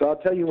mistake. So I'll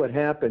tell you what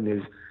happened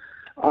is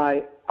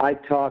I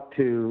talked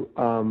to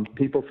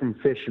people from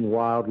Fish and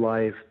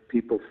Wildlife,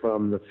 people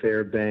from the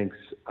Fairbanks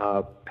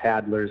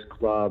Paddlers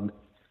Club,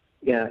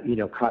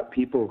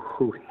 people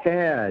who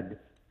had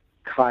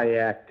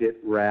kayaked it,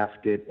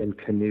 rafted, and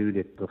canoed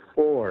it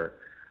before.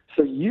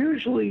 So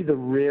usually the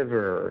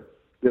river,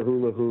 the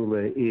Hula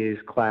Hula, is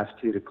class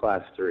 2 to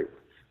class 3.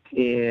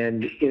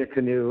 And in a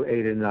canoe,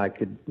 Ada and I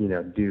could,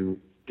 do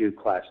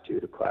class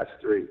 2 to class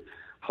 3.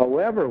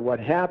 However, what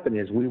happened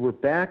is we were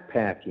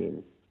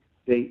backpacking.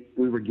 We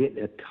were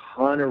getting a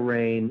ton of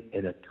rain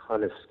and a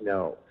ton of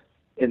snow.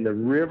 And the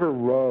river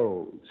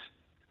rose.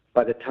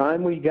 By the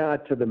time we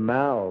got to the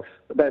mouth,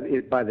 by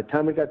the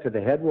time we got to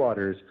the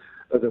headwaters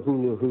of the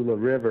Hula Hula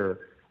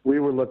River, we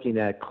were looking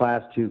at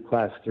class 2,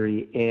 class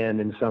 3,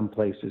 and in some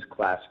places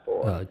class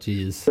 4. Oh,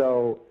 geez.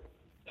 So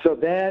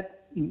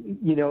that,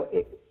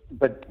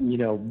 but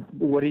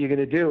what are you going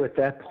to do at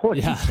that point?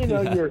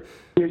 Yeah,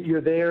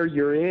 You're there,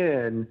 you're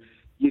in.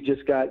 You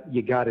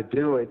got to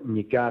do it, and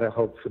you got to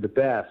hope for the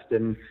best.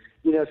 And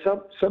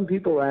some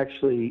people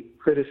actually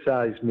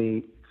criticize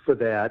me for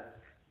that,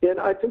 and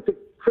I think the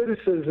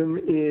criticism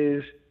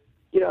is,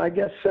 I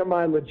guess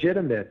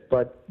semi-legitimate.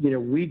 But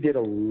we did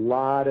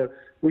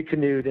we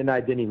canoed, and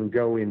I didn't even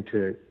go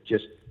into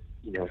just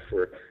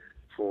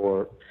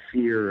for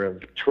fear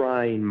of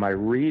trying my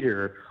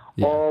reader,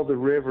 all the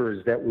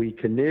rivers that we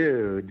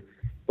canoed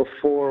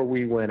before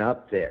we went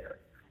up there.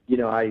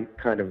 I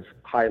kind of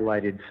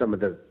highlighted some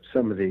of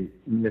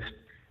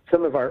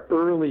our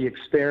early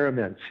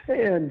experiments,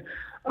 and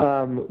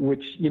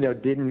which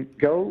didn't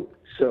go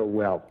so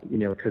well,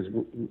 because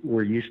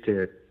we're used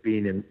to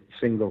being in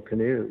single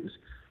canoes.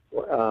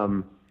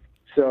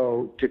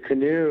 So to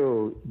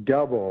canoe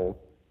double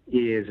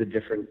is a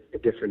different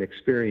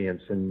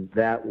experience, and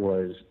that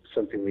was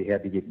something we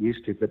had to get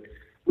used to. But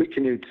we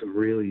canoed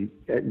we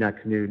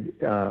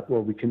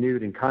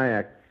canoed and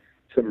kayaked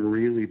some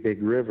really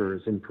big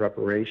rivers in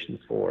preparation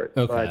for it.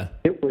 Okay.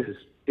 But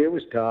it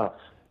was tough.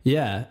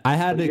 Yeah, I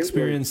had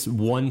experience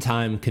one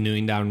time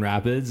canoeing down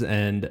rapids,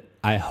 and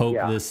I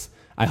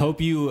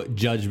hope you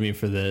judge me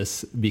for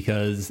this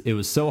because it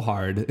was so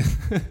hard.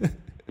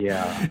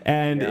 Yeah.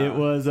 And it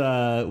was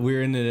we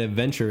were in an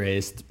adventure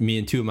race, me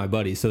and 2 of my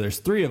buddies. So there's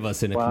 3 of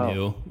us in a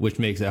canoe, which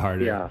makes it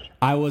harder. Yeah.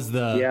 I was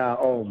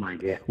oh my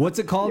God. What's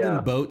it called in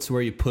boats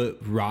where you put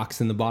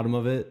rocks in the bottom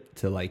of it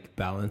to like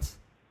balance?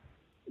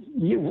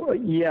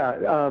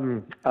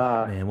 Man,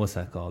 what's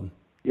that called?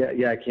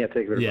 Yeah, I can't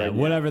think of it right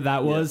whatever now.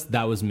 that was,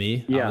 that was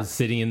me. Yeah. I was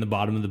sitting in the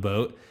bottom of the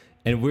boat,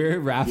 and we're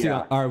rafting,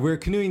 we're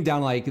canoeing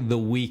down like the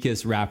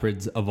weakest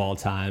rapids of all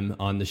time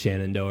on the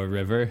Shenandoah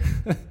River.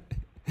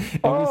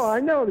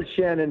 I know the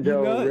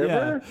Shenandoah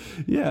River.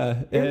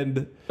 Yeah.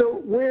 And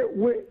so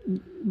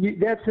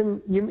that's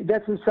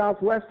in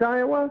Southwest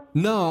Iowa?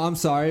 No, I'm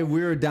sorry.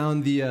 We were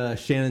down the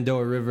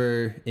Shenandoah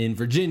River in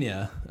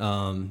Virginia.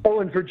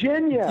 In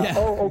Virginia. Yeah.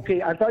 Oh,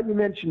 okay. I thought you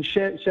mentioned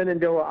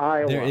Shenandoah,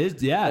 Iowa. There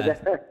is,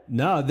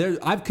 No,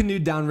 I've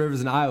canoed down rivers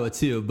in Iowa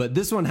too, but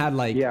this one had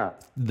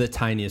the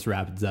tiniest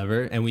rapids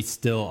ever, and we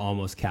still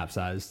almost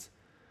capsized.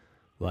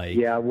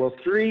 Well,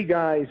 3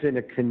 guys in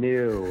a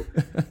canoe.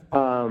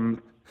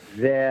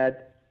 They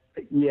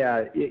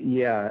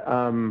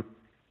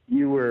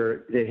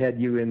had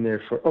you in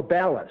there for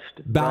ballast.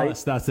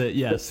 Ballast, right? That's it.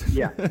 Yes.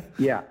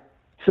 Yeah.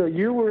 So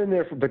you were in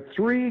there but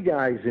 3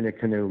 guys in a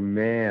canoe,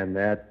 man,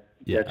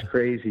 that's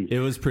crazy. It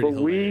was pretty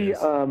hilarious.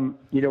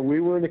 We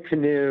were in a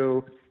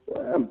canoe,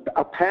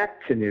 a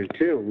packed canoe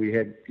too. We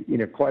had,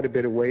 quite a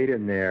bit of weight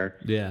in there.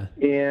 Yeah.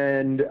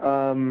 And,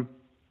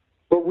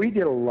 but we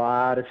did a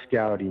lot of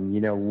scouting.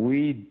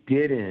 We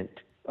didn't.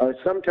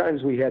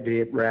 Sometimes we had to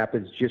hit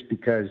rapids just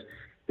because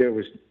there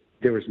was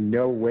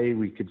no way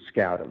we could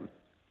scout them.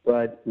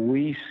 But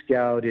we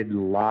scouted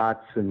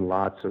lots and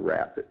lots of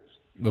rapids.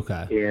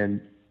 Okay.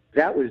 And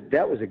that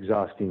was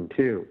exhausting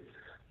too.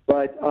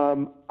 But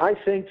I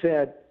think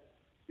that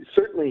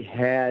certainly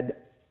had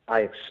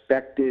I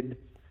expected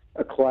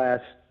a class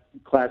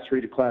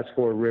 3 to class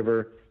 4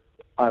 river,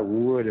 I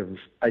would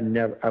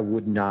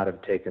not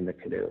have taken the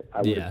canoe.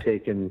 I would have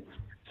taken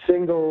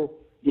single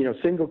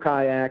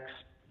kayaks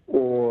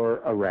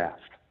or a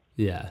raft.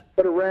 Yeah.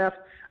 But a raft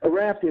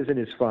isn't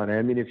as fun.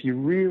 I mean, if you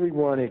really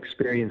want to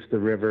experience the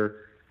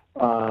river,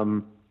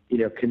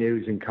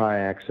 canoes and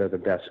kayaks are the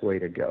best way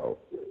to go.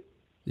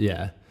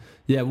 Yeah.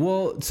 Yeah.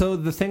 Well, so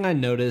the thing I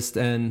noticed,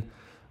 and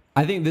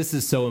I think this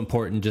is so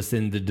important just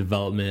in the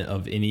development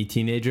of any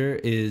teenager,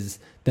 is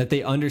that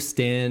they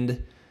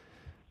understand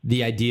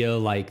the idea,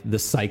 like the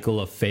cycle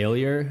of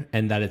failure,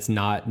 and that it's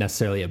not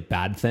necessarily a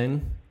bad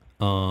thing.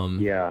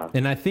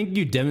 And I think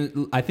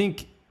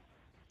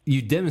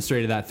you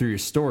demonstrated that through your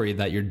story,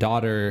 that your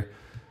daughter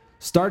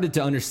started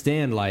to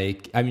understand,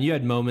 like, I mean, you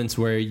had moments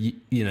where, you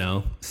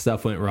know,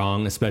 stuff went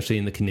wrong, especially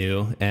in the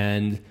canoe,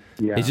 and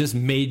it just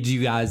made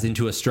you guys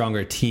into a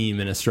stronger team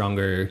and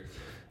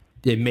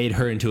it made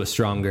her into a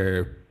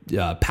stronger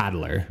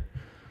paddler.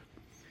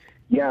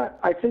 Yeah,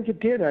 I think it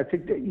did. I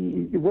think that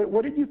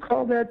what did you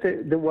call that?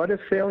 The what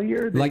of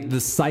failure? Like the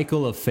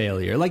cycle of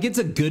failure. Like it's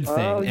a good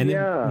thing.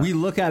 We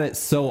look at it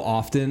so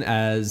often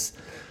as,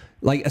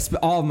 like,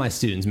 all of my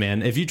students,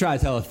 man, if you try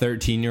to tell a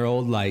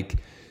 13-year-old, like,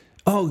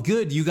 oh,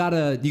 good, you got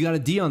a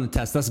D on the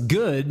test, that's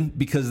good,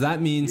 because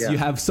that means you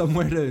have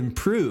somewhere to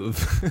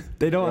improve.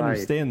 They don't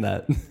understand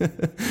that.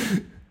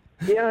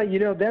 Yeah, you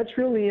know, that's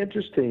really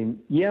interesting.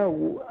 Yeah,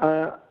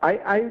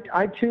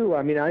 I too.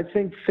 I mean, I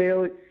think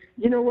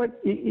you know what?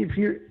 If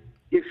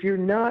you're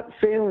not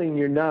failing,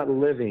 you're not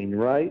living,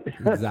 right?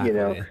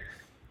 Exactly. I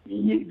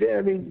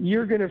mean,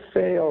 you're going to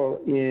fail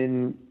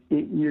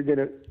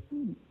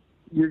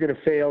you're going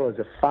to fail as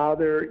a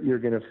father. You're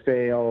going to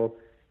fail.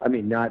 I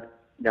mean, not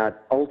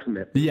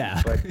ultimately.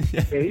 Yeah. But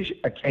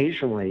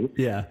occasionally.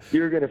 Yeah.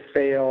 You're going to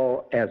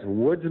fail as a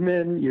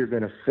woodsman. You're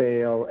going to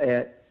fail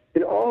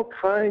in all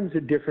kinds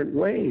of different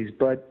ways.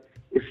 But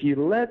if you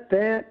let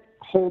that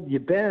hold you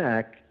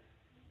back,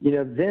 you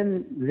know,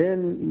 then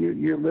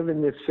you're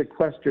living this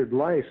sequestered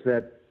life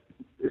that,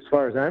 as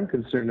far as I'm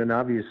concerned, and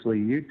obviously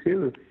you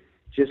too,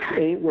 just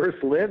ain't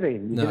worth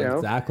living. No, you know?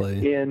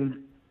 Exactly.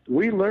 And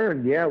we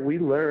learned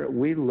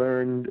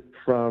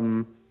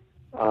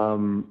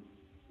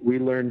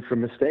from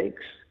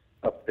mistakes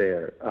up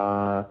there.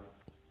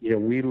 You know,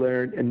 we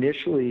learned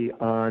initially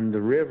on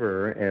the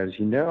river, as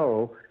you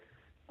know.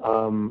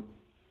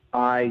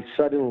 I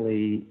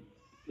suddenly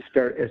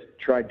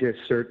tried to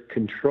assert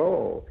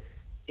control,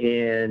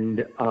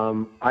 and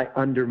I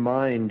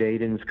undermined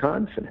Aiden's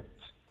confidence.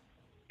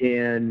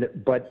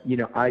 But you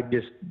know, I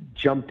just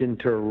jumped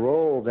into a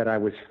role that I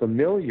was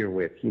familiar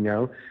with, you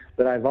know,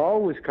 that I've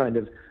always kind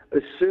of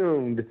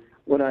assumed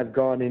when I've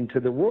gone into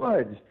the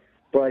woods.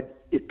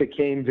 But it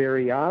became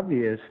very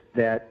obvious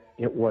that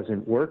it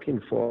wasn't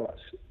working for us.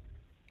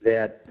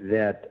 That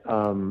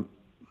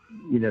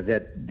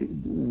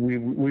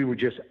we were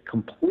just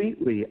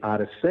completely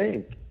out of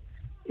sync.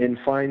 And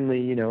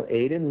finally, you know,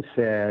 Aiden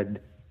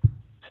said,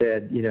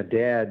 you know,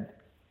 Dad,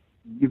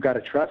 you got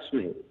to trust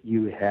me.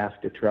 You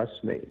have to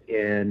trust me.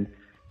 And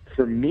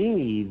for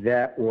me,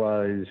 that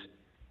was,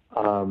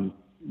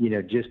 you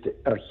know, just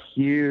a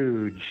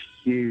huge,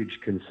 huge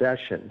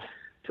concession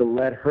to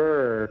let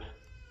her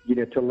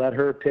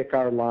pick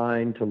our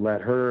line, to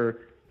let her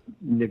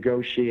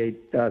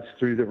negotiate us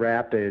through the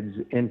rapids,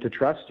 and to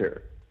trust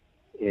her.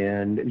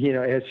 And, you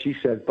know, as she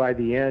said, by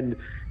the end,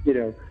 you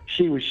know,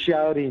 she was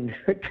shouting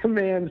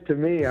commands to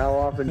me. How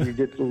often you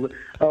get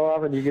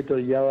to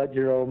yell at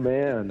your old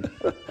man?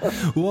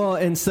 Well,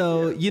 and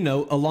so, you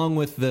know, along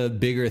with the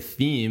bigger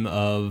theme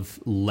of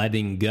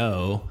letting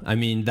go, I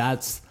mean,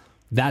 that's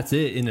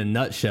it in a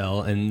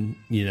nutshell. And,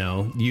 you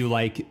know, you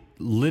like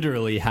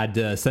literally had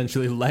to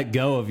essentially let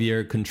go of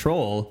your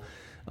control,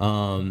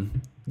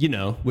 you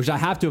know, which I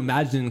have to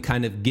imagine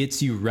kind of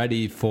gets you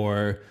ready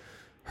for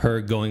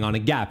her going on a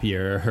gap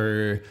year,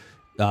 her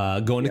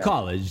going to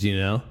college, you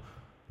know?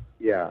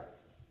 Yeah.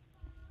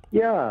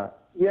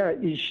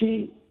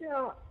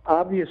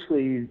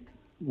 Obviously,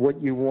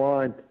 what you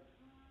want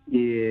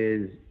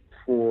is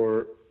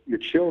for your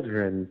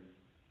children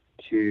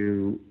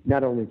to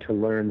not only to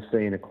learn,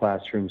 say, in a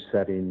classroom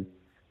setting,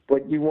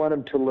 but you want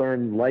them to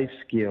learn life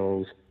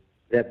skills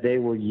that they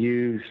will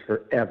use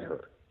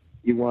forever.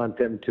 You want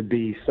them to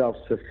be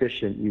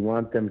self-sufficient. You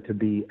want them to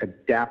be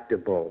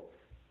adaptable.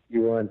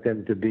 You want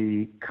them to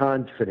be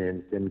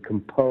confident and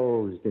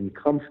composed and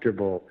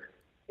comfortable.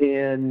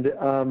 And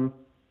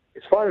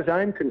as far as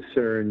I'm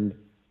concerned,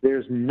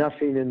 there's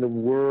nothing in the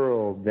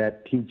world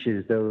that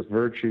teaches those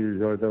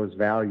virtues or those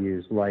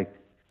values like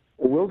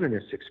a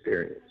wilderness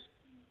experience.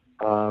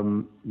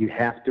 You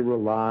have to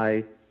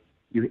rely.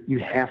 You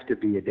have to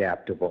be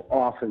adaptable.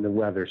 Often the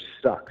weather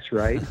sucks,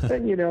 right?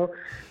 And you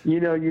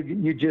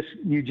just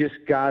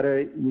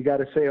gotta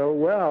say, oh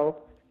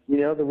well, you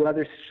know, the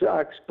weather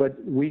sucks,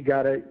 but we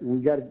gotta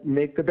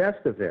make the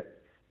best of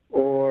it.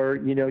 Or,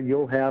 you know,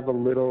 you'll have a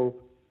little,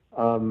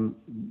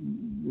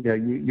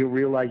 you'll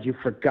realize you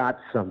forgot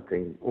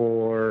something,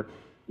 or,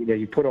 you know,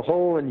 you put a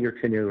hole in your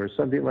canoe or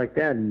something like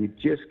that, and you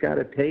just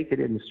gotta take it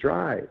in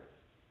stride.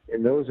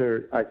 And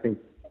I think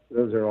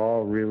those are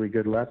all really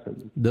good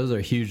lessons. Those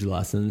are huge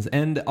lessons.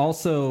 And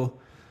also,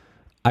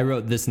 I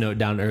wrote this note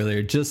down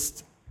earlier,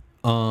 just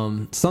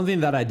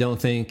Something that I don't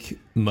think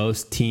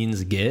most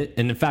teens get,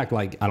 and in fact,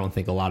 like, I don't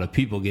think a lot of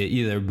people get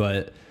either,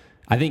 but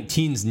I think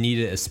teens need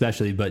it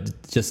especially,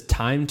 but just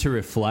time to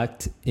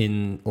reflect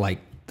in like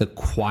the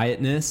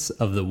quietness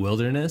of the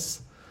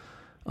wilderness.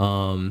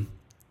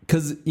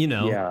 'Cause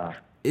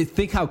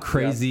think how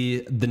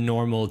crazy the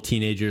normal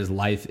teenager's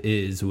life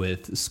is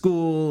with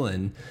school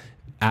and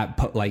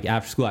like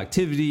after school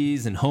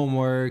activities and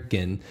homework.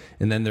 And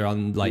then they're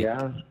on like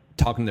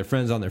talking to their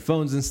friends on their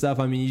phones and stuff.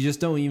 I mean, you just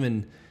don't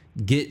even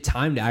get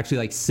time to actually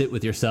like sit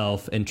with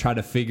yourself and try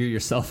to figure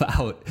yourself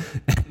out.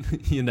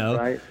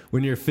 Right.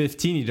 When you're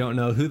 15, you don't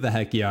know who the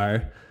heck you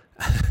are.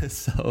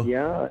 So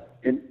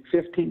and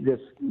 15,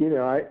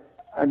 I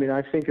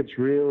think it's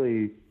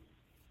really,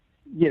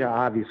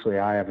 obviously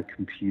I have a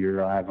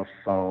computer, I have a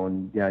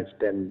phone, I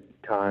spend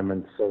time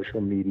on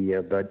social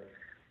media, but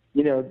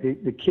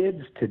the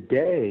kids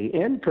today,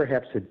 and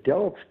perhaps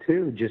adults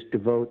too, just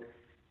devote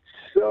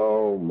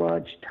so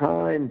much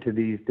time to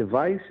these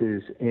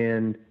devices,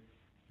 and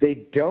they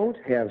don't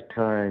have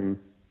time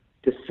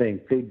to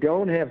think. They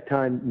don't have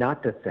time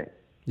not to think.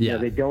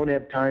 They don't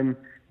have time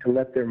to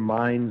let their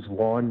minds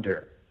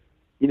wander.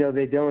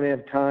 They don't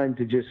have time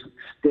to just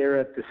stare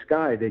at the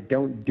sky. They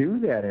don't do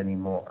that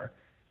anymore.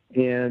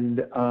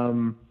 And,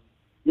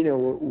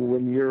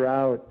 when you're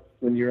out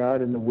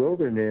in the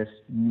wilderness,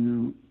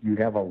 you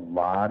have a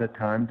lot of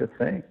time to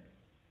think.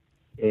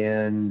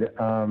 And,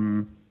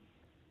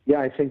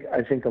 I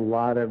think a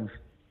lot of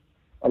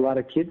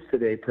kids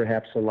today,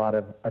 perhaps a lot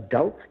of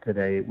adults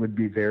today, would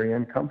be very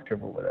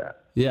uncomfortable with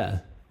that.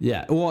 Yeah.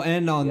 Yeah. Well,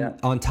 and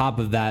on top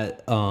of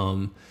that,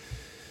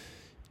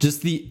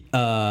 just the,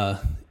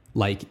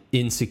 like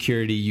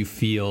insecurity you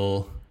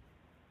feel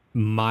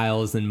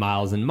miles and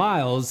miles and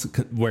miles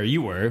where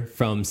you were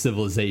from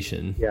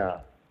civilization.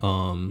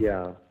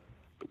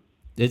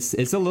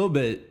 It's a little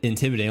bit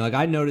intimidating. Like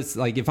I noticed,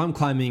 like if I'm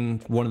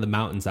climbing one of the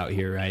mountains out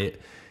here, right,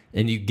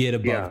 and you get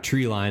above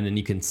tree line and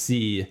you can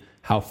see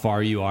how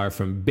far you are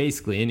from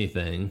basically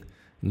anything,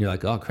 and you're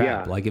like, oh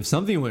crap, like if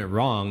something went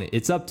wrong,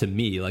 it's up to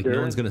me. Like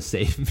no one's gonna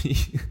save me.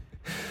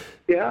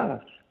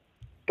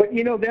 But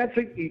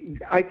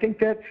I think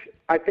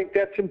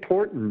that's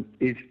important,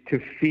 is to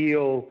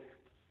feel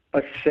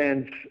a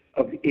sense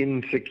of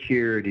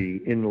insecurity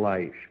in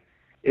life,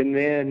 and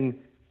then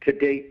to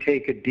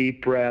take a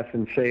deep breath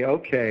and say,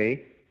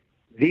 okay,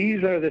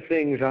 these are the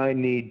things I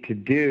need to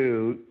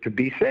do to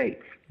be safe,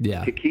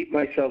 to keep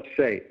myself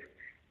safe,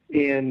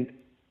 and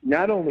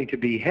not only to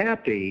be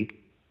happy,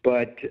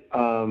 but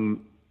to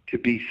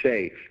be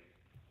safe.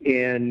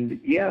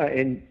 And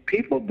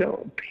people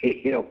don't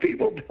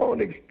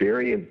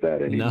experience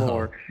that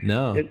anymore.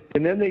 No.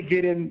 And then they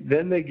get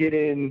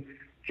in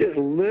just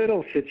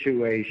little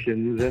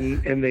situations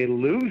and they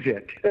lose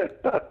it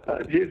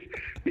just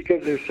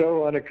because they're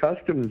so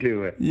unaccustomed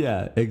to it.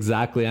 Yeah,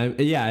 exactly.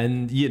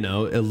 And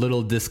a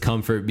little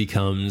discomfort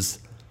becomes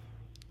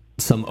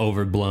some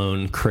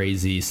overblown,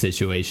 crazy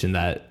situation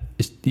that,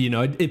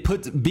 it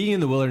puts, being in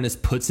the wilderness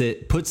puts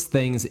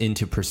things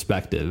into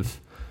perspective.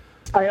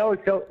 I always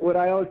tell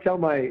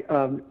my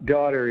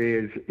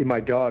daughters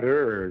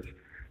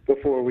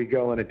before we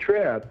go on a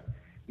trip,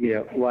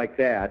 like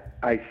that,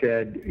 I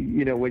said,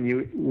 when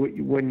you're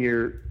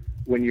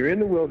in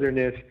the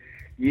wilderness,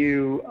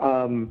 you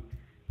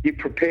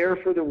prepare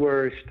for the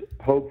worst,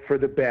 hope for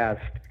the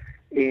best,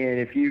 and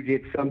if you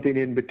get something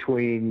in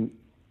between,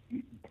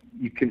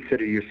 you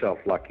consider yourself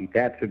lucky.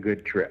 That's a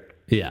good trip.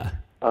 Yeah.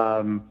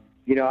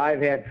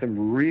 I've had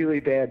some really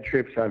bad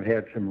trips. I've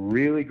had some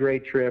really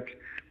great trips.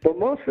 But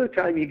most of the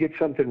time you get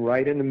something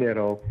right in the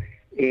middle.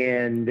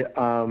 And,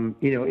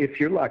 if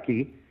you're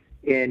lucky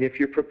and if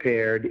you're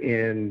prepared,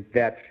 and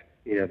that's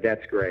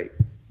great.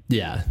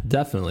 Yeah,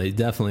 definitely.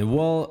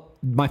 Well,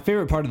 my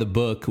favorite part of the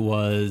book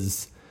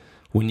was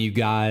when you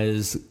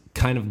guys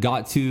kind of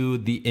got to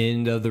the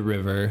end of the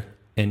river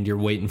and you're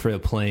waiting for the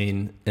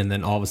plane, and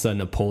then all of a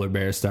sudden a polar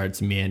bear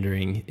starts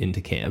meandering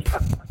into camp.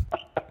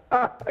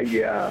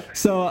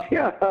 So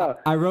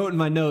I wrote in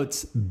my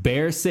notes,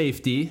 bear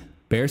safety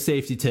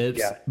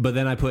tips, but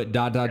then I put ...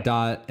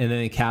 and then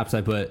in caps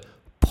I put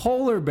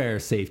polar bear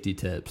safety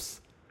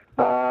tips.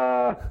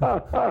 Well,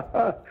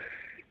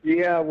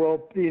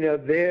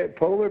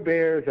 polar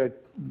bears are,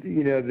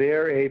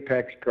 they're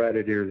apex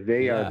predators.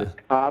 They are the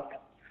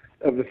top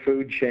of the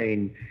food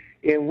chain.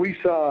 And we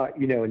saw,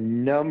 a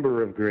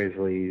number of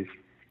grizzlies,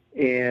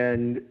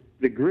 and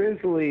the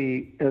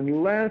grizzly,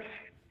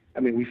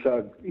 we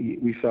saw,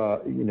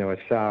 a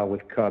sow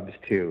with cubs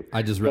too.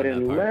 I just read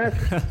that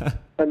part.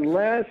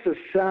 Unless a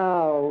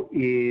sow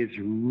is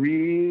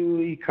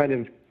really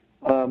kind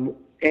of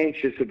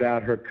anxious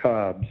about her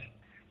cubs,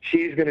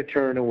 she's going to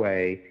turn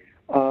away.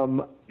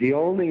 The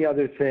only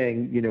other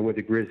thing, where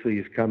the grizzly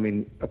is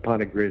coming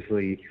upon a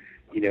grizzly,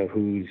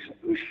 who's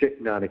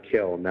sitting on a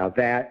kill. Now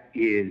that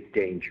is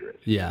dangerous.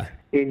 Yeah.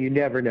 And you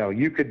never know.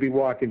 You could be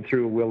walking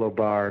through a willow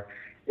bar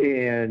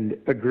and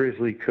a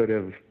grizzly could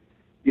have,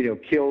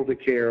 killed a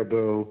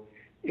caribou,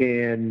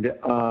 and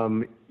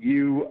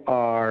you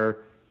are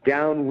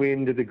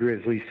downwind of the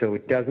grizzly so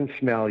it doesn't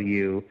smell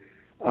you.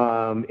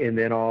 and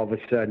then all of a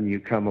sudden you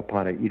come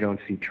upon it, you don't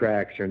see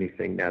tracks or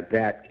anything. Now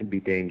that can be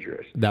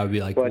dangerous. That would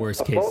be like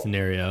worst case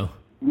scenario.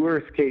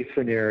 Worst case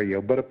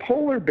scenario. But a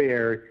polar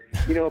bear,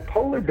 a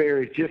polar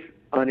bear is just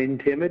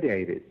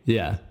unintimidated.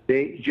 Yeah.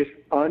 They just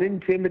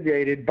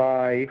unintimidated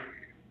by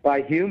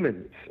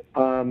humans.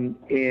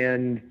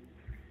 And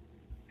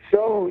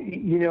so,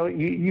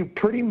 you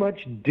pretty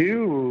much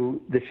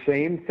do the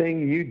same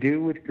thing you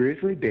do with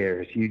grizzly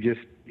bears.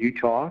 You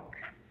talk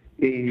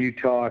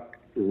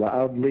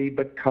loudly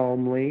but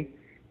calmly,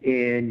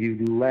 and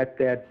you let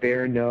that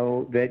bear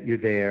know that you're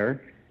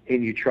there,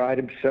 and you try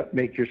to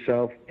make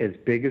yourself as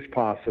big as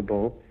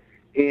possible.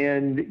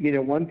 And,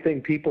 one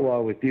thing people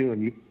always do,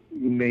 and you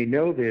may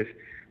know this,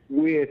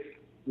 with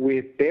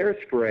bear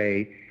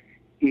spray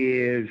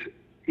is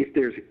if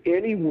there's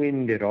any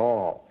wind at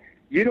all,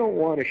 you don't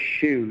want to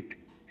shoot,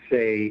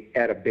 say,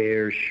 at a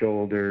bear's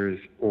shoulders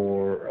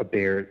or a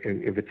bear,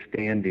 if it's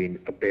standing,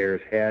 a bear's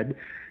head.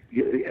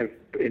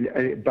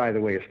 And by the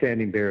way, a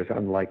standing bear is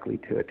unlikely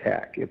to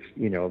attack. If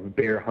a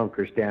bear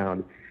hunkers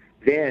down,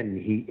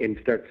 then he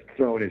starts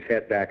throwing his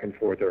head back and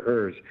forth, or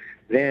hers,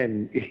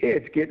 then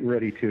it's getting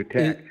ready to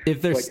attack.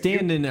 If they're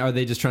standing, are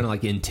they just trying to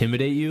like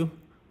intimidate you?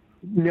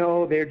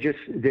 No, they're just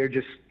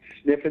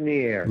sniffing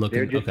the air.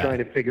 They're just trying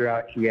to figure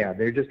out. Yeah,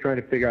 they're just trying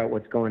to figure out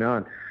what's going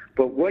on.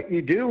 But what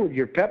you do with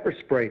your pepper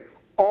spray,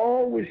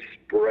 always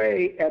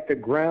spray at the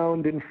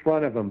ground in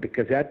front of them,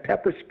 because that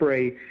pepper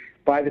spray,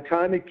 by the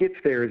time it gets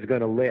there, is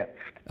going to lift.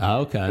 Oh,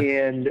 okay.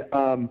 And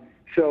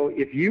so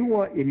if you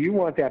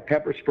want that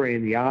pepper spray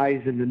in the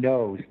eyes and the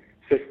nose,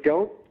 so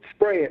don't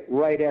spray it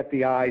right at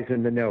the eyes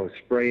and the nose.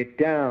 Spray it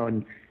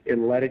down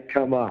and let it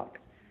come up.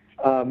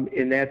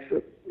 And that's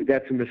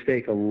a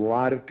mistake a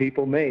lot of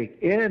people make.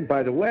 And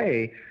by the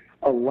way,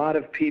 a lot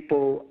of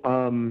people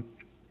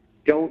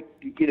don't,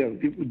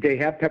 they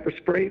have pepper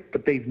spray,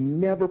 but they've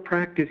never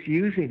practiced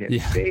using it.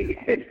 Yeah.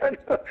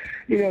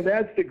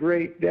 That's the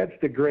great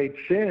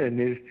sin,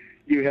 is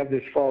you have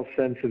this false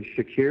sense of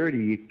security.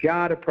 You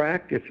got to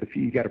practice.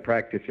 You got to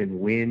practice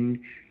in wind.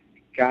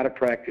 You got to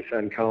practice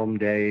on calm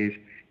days.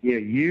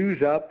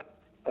 Use up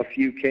a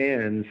few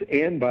cans.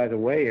 And by the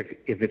way,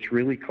 if it's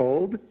really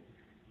cold,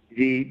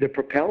 the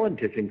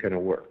propellant isn't going to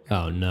work.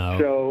 Oh, no.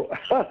 So,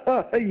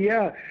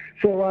 yeah.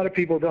 So a lot of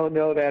people don't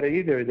know that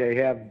either. They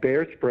have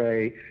bear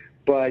spray,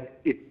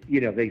 but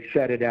they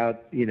set it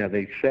out,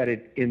 they set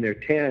it in their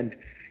tent,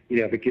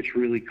 if it gets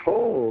really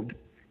cold,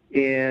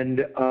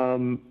 and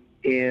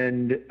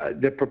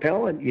the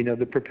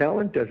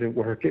propellant doesn't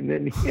work, and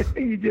then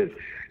it just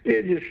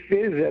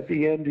fizz at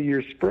the end of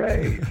your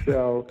spray.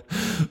 So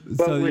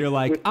you're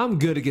like, I'm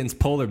good against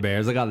polar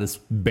bears. I got this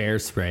bear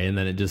spray, and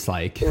then it just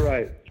like...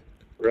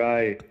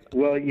 Right.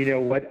 Well, you know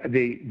what?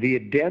 The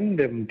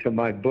addendum to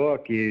my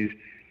book is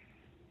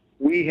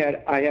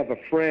I have a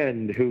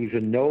friend who's a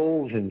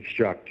Knowles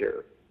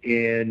instructor,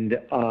 and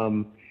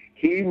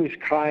he was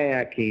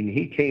kayaking.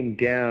 He came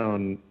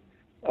down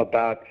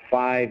about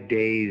 5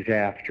 days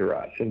after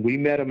us, and we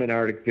met him in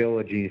Arctic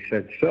Village, and he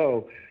said,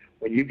 so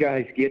when you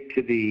guys get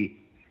to the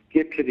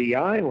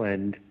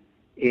island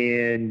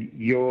and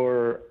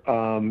your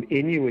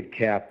Inuit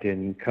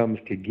captain comes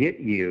to get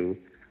you,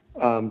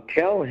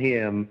 tell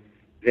him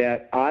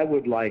that I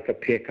would like a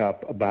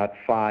pickup about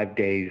 5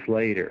 days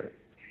later.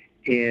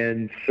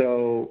 And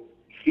so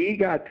he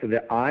got to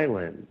the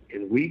island,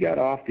 and we got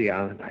off the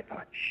island. I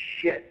thought,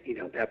 shit,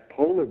 that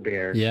polar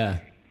bear. Yeah.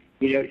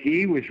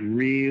 He was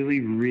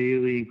really,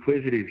 really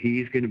inquisitive.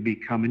 He's going to be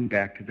coming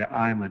back to the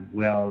island.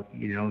 Well,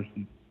 he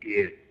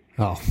did.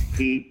 Oh.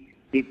 He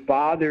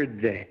bothered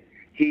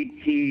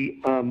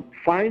he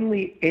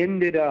finally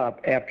ended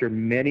up, after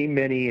many,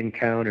 many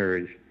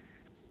encounters,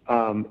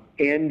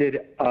 ended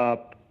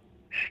up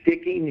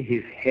sticking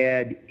his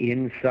head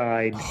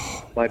inside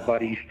my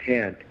buddy's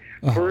tent.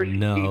 First,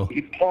 no.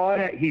 he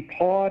pawed at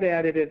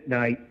it at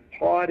night.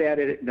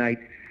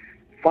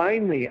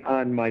 Finally,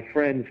 on my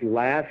friend's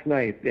last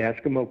night, the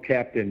Eskimo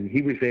captain,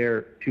 he was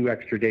there 2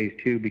 extra days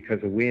too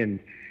because of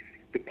wind.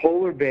 The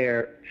polar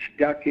bear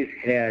stuck his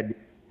head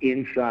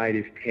inside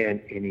his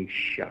tent, and he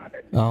shot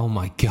it. Oh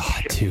my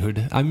God,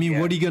 dude! I mean,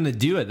 what are you gonna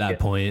do at that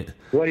point?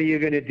 What are you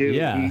gonna do?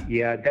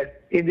 Yeah,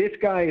 and this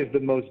guy is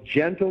the most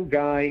gentle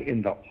guy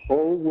in the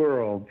whole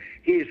world.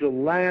 He is the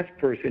last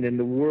person in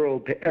the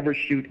world to ever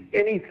shoot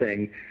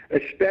anything,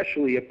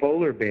 especially a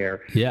polar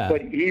bear. Yeah.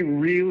 But he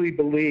really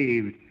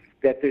believed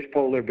that this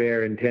polar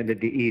bear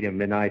intended to eat him,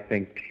 and I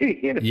think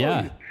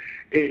yeah,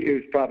 it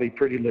was probably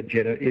pretty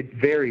legitimate.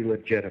 Very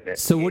legitimate.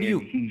 So what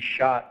he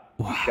shot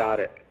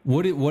it.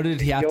 What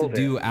did he have to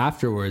do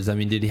afterwards? I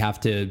mean, did he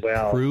have to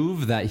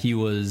prove that he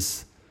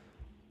was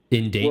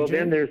in danger? Well,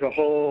 then there's a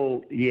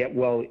whole,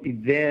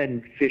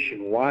 then Fish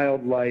and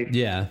Wildlife.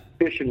 Yeah.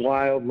 Fish and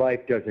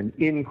Wildlife does an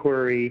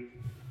inquiry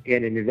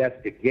and an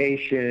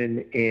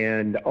investigation,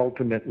 and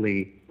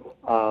ultimately,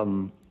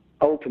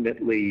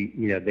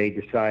 they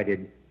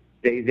decided,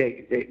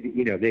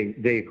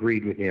 they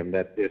agreed with him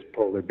that this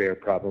polar bear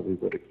probably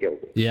would have killed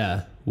him.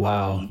 Yeah.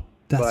 Wow.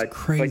 That's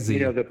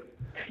crazy. But,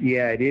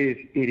 it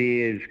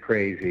is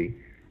crazy.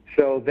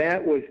 So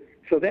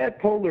that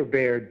polar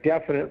bear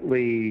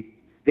definitely,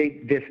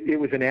 it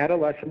was an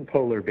adolescent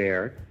polar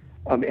bear,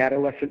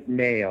 adolescent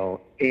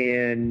male,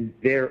 and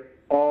they're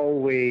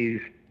always,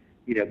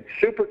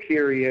 super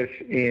curious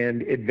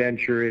and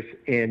adventurous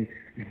and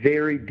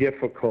very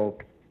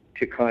difficult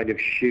to kind of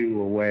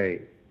shoo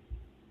away.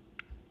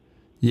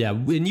 Yeah,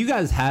 and you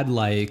guys had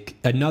like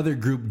another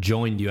group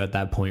joined you at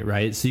that point,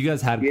 right? So you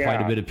guys had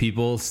quite a bit of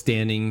people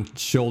standing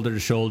shoulder to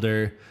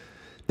shoulder.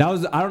 That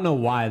was, I don't know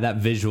why, that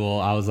visual,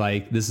 I was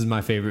like, this is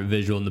my favorite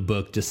visual in the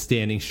book, just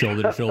standing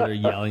shoulder to shoulder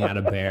yelling at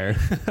a bear.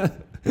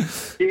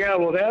 Yeah,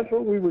 well, that's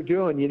what we were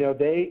doing.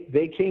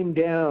 They came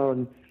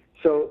down.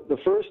 So the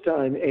first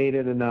time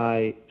Aiden and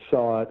I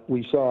saw it,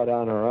 we saw it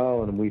on our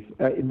own,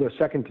 and the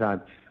second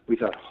time we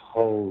thought,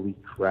 holy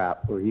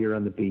crap, we're here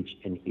on the beach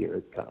and here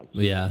it comes.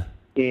 Yeah.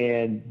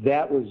 And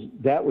that was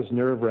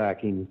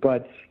nerve-wracking.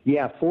 But,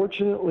 yeah,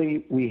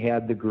 fortunately, we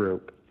had the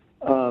group.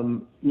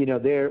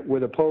 There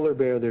with a polar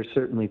bear, there's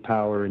certainly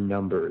power in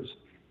numbers.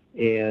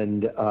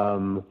 And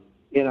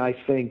I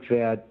think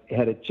that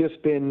had it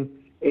just been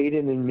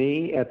Aiden and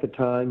me at the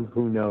time,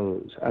 who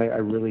knows? I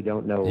really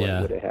don't know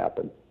what would have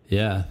happened.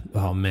 Yeah.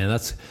 Oh, man,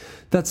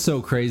 that's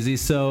so crazy.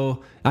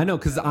 So I know,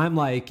 because I'm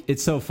like,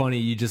 it's so funny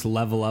you just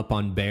level up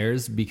on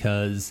bears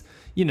because –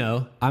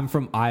 I'm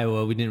from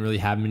Iowa. We didn't really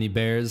have many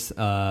bears.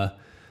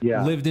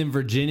 Lived in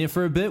Virginia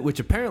for a bit, which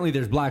apparently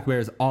there's black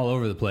bears all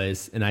over the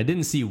place. And I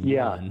didn't see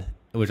one,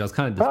 which I was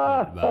kind of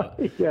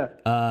disappointed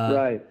about.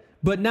 Right.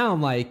 But now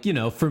I'm like,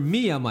 for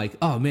me, I'm like,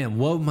 oh, man,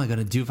 what am I going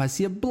to do if I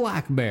see a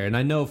black bear? And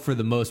I know for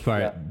the most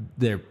part,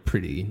 they're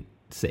pretty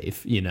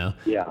safe, Yeah,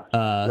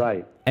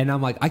 right. And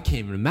I'm like, I can't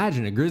even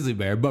imagine a grizzly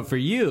bear. But for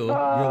you, you're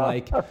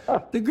like,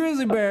 the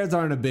grizzly bears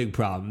aren't a big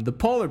problem. The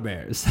polar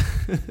bears.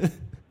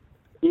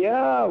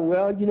 Yeah,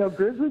 well,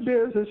 grizzly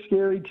bears are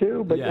scary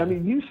too. But I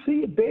mean, you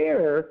see a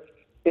bear,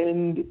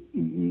 and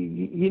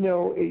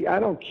I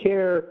don't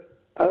care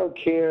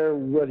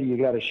whether you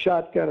got a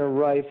shotgun, a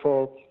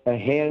rifle, a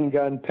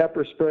handgun,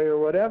 pepper spray, or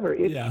whatever.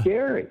 It's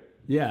scary.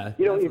 Yeah,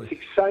 it's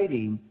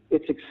exciting.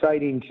 It's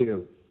exciting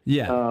too.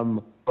 Yeah.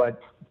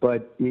 But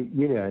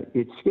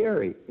it's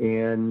scary,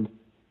 and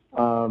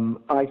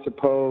I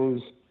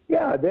suppose,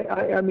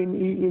 I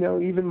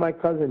mean, even my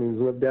cousin who's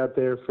lived out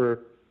there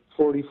for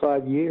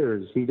 45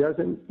 years. He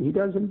doesn't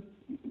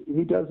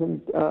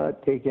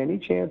take any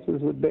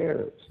chances with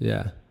bears.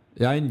 Yeah.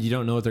 Yeah, and you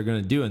don't know what they're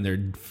going to do, and they're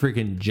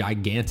freaking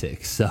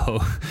gigantic.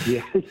 So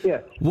yeah.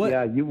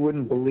 Yeah, you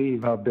wouldn't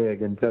believe how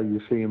big until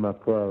you see them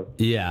up close.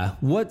 Yeah.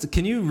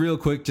 Can you real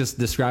quick just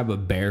describe a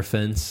bear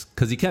fence?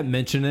 Because you kept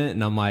mentioning it,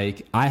 and I'm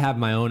like, I have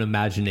my own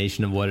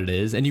imagination of what it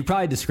is, and you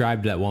probably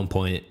described it at one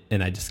point,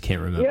 and I just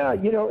can't remember. Yeah,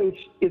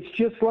 it's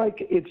just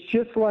like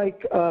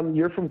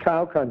you're from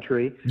cow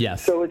country.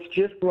 Yes. So it's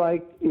just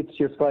like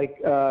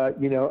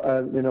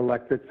an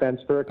electric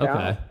fence for a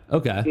cow.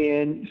 Okay.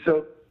 And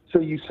so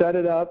you set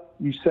it up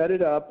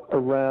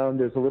around,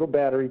 there's a little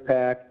battery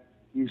pack.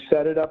 You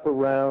set it up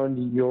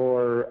around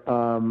your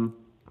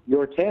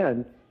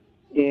tent,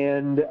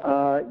 and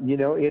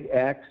it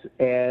acts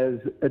as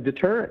a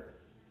deterrent.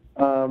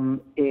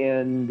 And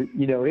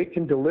it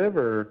can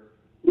deliver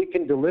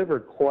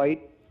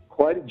quite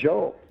a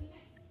jolt.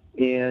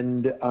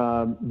 And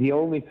the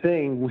only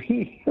thing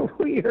we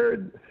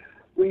heard,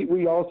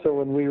 we also,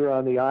 when we were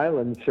on the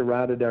island,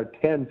 surrounded our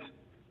tents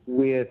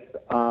with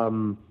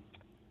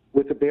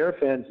the bear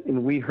fence,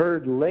 and we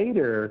heard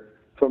later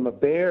from a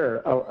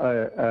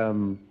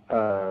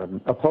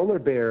polar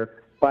bear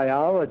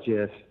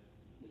biologist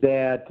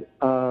that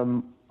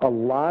a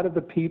lot of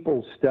the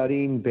people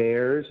studying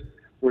polar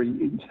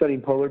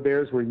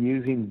bears were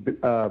using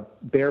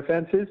bear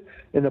fences,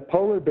 and the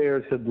polar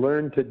bears had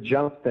learned to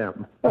jump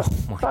them. Oh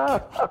my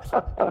God.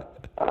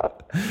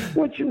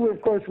 Which,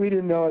 of course, we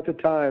didn't know at the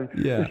time.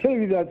 Yeah.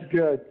 Maybe that's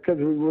good, because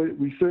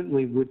we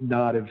certainly would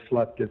not have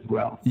slept as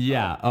well.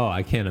 Yeah. Oh,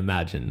 I can't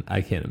imagine.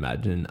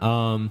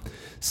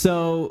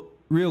 So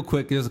real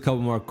quick, there's a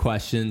couple more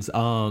questions.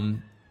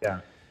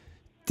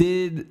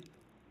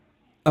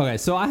 Okay,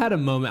 so I had a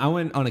moment. I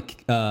went on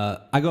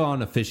I go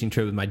on a fishing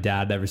trip with my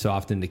dad every so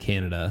often to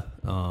Canada.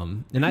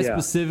 And I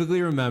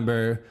specifically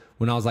remember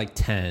when I was like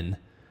 10,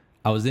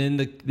 I was in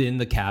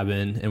the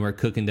cabin and we're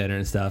cooking dinner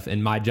and stuff,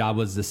 and my job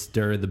was to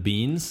stir the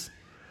beans.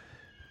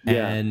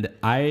 Yeah. And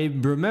I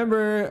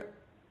remember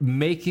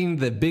making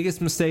the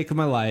biggest mistake of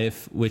my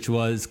life, which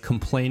was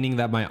complaining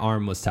that my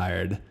arm was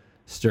tired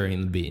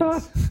stirring the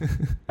beans.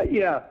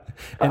 Yeah.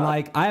 And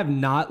I have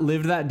not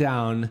lived that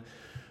down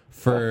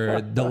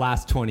for the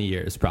last 20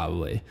 years,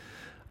 probably.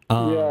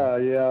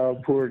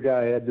 Poor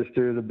guy had to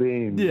stir the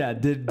beans. Yeah.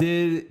 Did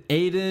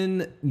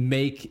Aiden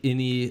make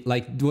any,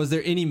 was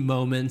there any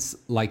moments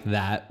like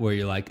that where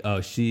you're like,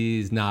 oh,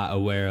 she's not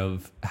aware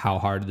of how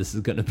hard this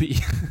is going to be?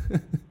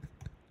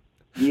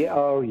 Yeah.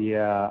 Oh,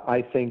 yeah.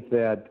 I think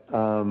that,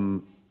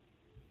 when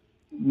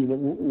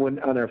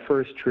on our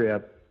first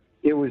trip,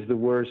 it was the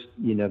worst,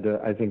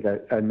 I think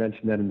I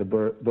mentioned that in the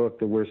book,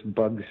 the worst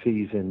bug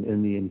season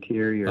in the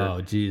interior. Oh,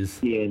 geez.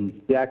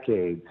 In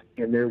decades.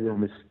 And there were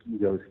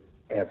mosquitoes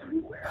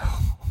everywhere.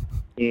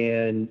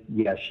 And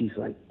yeah, she's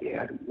like,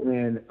 Dad,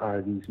 when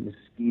are these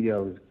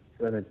mosquitoes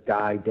going to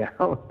die down?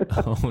 Oh,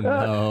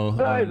 no.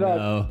 I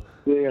thought,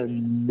 they are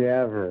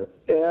never,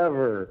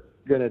 ever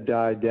going to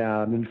die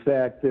down. In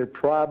fact, they're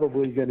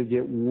probably going to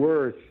get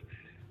worse.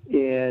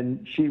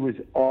 And she was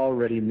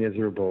already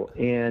miserable.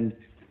 And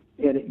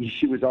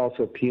she was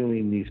also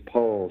peeling these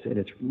poles, and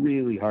it's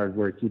really hard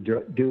work. You do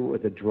it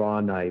with a draw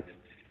knife,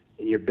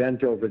 and you're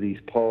bent over these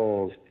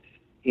poles.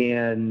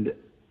 And,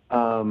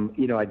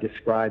 I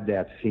described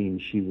that scene.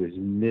 She was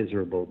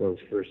miserable those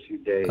first few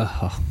days,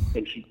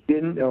 and she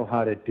didn't know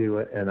how to do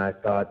it. And I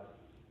thought,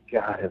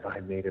 God, have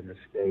I made a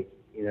mistake?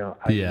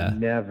 I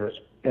never,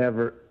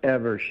 ever,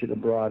 ever should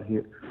have brought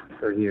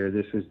her here.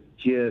 This was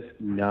just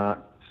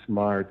not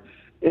smart.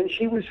 And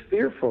she was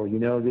fearful.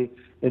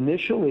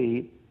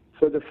 Initially,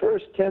 for the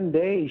first 10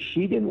 days,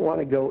 she didn't want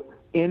to go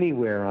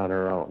anywhere on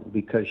her own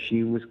because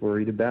she was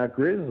worried about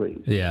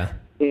grizzlies. Yeah.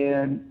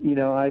 And,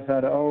 I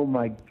thought, oh,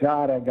 my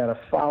God, I got to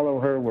follow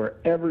her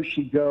wherever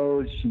she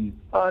goes. She's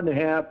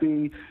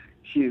unhappy.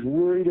 She's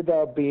worried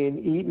about being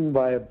eaten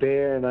by a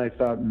bear. And I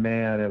thought,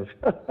 man,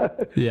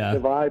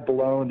 have I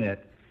blown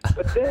it?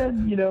 But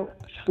then,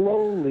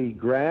 slowly,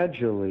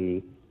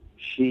 gradually,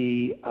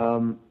 she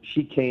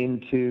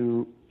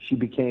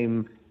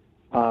became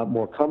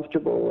more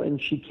comfortable,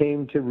 and she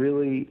came to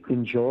really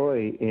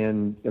enjoy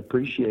and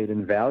appreciate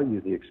and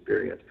value the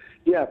experience.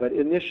 Yeah, but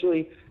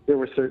initially there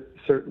were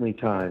certainly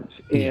times,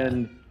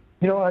 and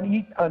on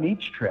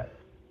each trip,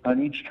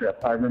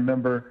 I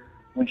remember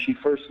when she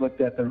first looked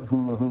at the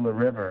Hula Hula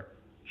River,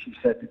 she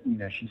said,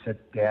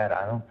 Dad,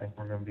 I don't think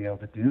we're going to be able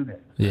to do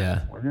this.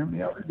 Yeah, we're going to be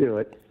able to do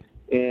it,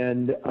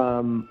 and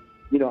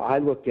I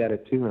looked at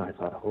it too, and I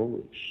thought,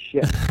 holy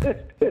shit.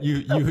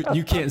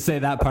 You can't say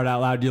that part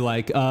out loud. You're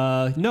like,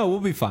 no,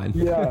 we'll be fine.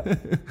 Yeah,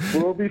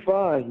 we'll be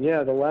fine.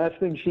 Yeah, the last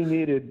thing she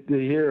needed to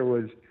hear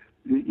was,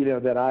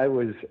 that I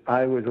was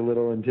a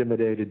little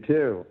intimidated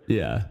too.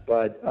 Yeah.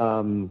 But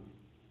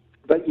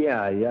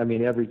yeah, I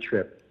mean, every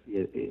trip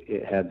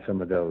it had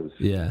some of those.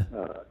 Yeah.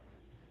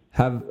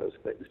 Those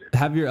things.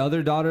 Have your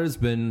other daughters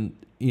been?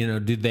 Do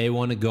they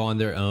want to go on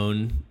their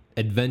own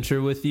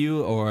adventure with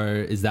you, or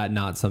is that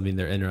not something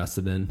they're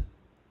interested in?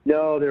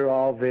 No, they're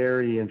all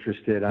very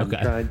interested. I'm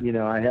trying,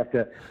 I have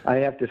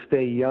to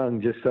stay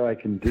young just so I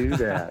can do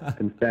that.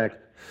 In fact,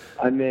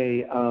 I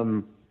may,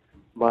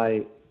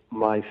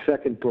 my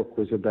second book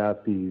was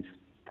about these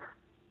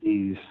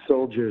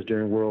soldiers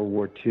during World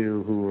War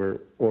II who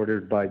were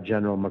ordered by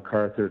General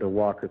MacArthur to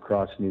walk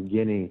across New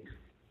Guinea.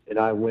 And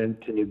I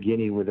went to New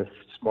Guinea with a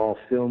small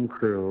film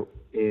crew,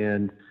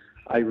 and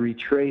I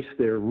retraced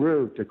their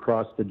route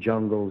across the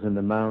jungles and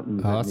the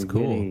mountains of New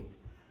Guinea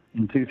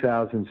in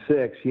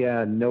 2006.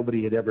 Yeah,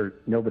 nobody had ever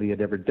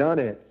done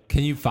it.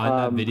 Can you find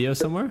that video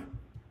somewhere?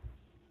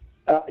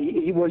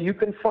 Well, you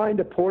can find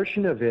a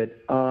portion of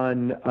it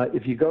on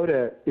if you go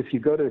to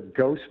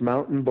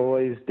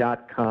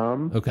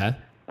ghostmountainboys.com. Okay.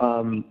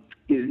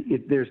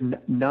 There's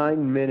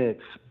 9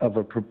 minutes of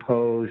a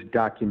proposed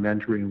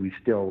documentary. We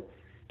still,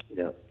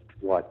 10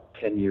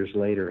 years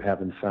later,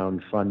 haven't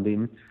found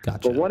funding.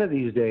 Gotcha. But one of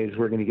these days,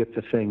 we're going to get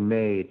the thing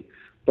made.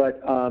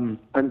 But I'm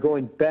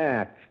going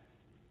back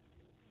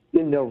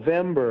in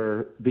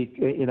October,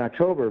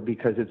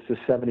 because it's the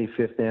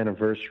 75th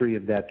anniversary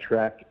of that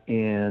trek,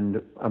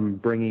 and I'm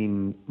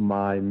bringing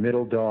my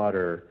middle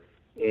daughter,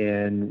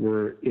 and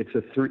it's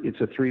a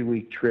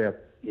 3-week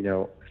trip,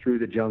 through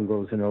the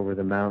jungles and over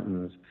the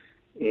mountains,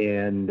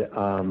 and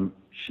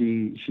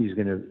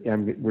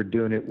we're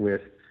doing it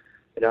with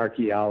an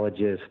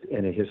archaeologist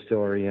and a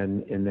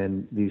historian, and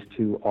then these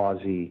two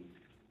Aussie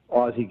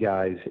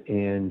guys,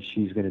 and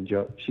she's gonna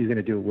do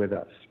it with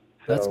us.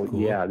 So, that's cool.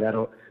 Yeah,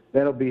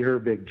 that'll be her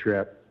big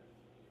trip.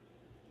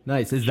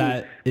 Nice. She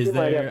might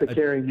have to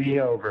carry me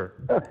over.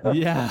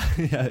 Yeah.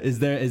 Is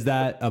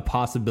that a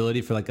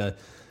possibility for like a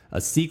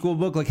sequel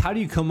book? Like, how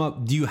do you come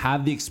up? Do you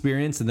have the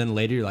experience and then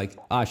later you're like,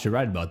 I should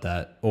write about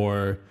that?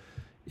 Or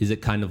is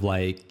it kind of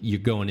like you're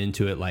going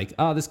into it like,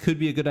 this could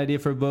be a good idea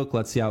for a book.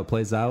 Let's see how it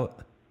plays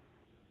out.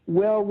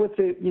 Well, with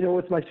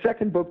my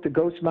second book, The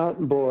Ghost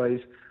Mountain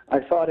Boys, I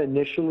thought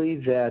initially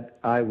that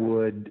I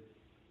would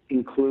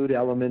include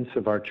elements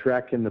of our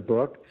trek in the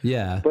book.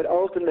 Yeah. But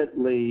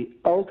ultimately,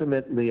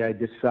 I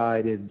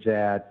decided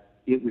that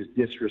it was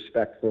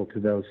disrespectful to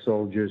those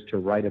soldiers to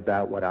write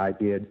about what I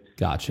did.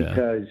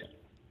 Gotcha.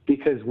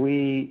 Because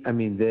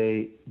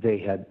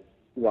they had,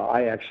 well,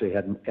 I actually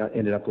had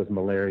ended up with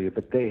malaria,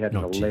 but they had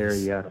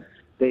malaria. Geez.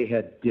 They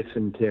had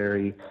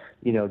dysentery.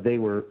 They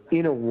were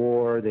in a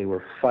war. They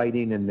were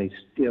fighting, and they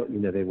still,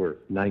 they were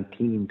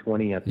 19,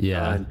 20 at the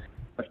time.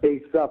 But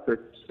they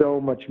suffered so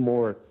much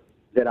more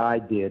than I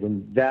did.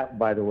 And that,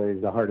 by the way,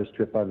 is the hardest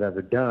trip I've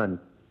ever done.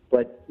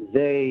 But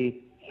they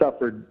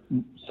suffered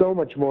so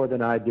much more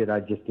than I did.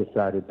 I just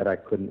decided that I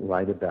couldn't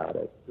write about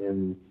it.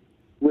 And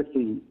with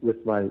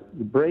my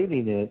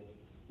braving it,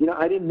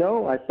 I didn't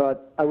know. I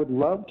thought I would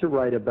love to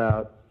write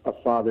about a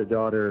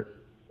father-daughter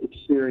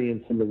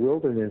experience in the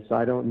wilderness.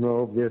 I don't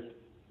know if this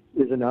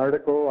is an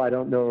article. I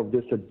don't know if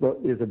this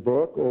is a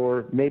book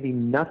or maybe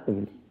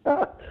nothing.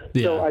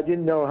 So I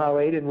didn't know how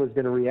Aiden was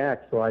going to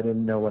react, so I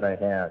didn't know what I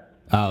had.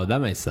 Oh, that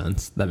makes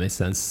sense.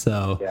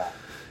 So,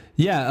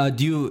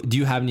 do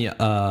you have any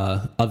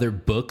other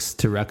books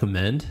to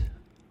recommend?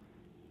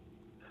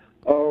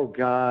 Oh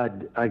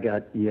God, I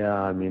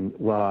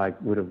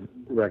would have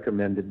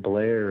recommended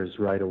Blair's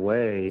right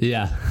away.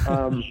 Yeah.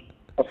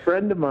 A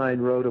friend of mine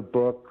wrote a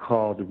book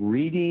called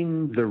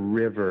Reading the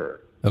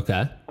River.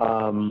 Okay.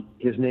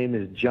 His name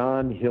is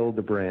John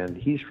Hildebrand.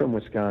 He's from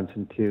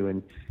Wisconsin too,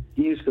 and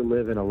he used to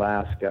live in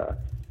Alaska.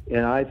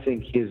 And I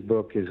think his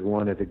book is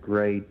one of the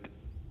great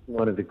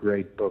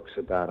books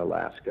about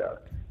Alaska.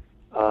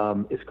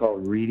 It's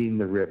called Reading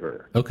the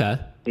River. Okay.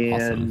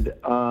 And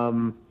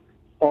awesome.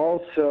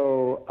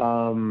 Also,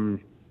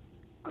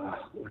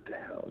 what the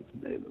hell is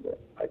the name of it?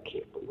 I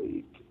can't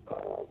believe.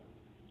 Hold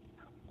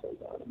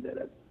on a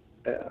minute.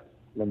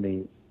 Let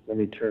me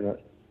turn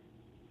it.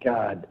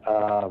 God.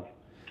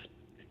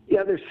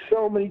 There's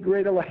so many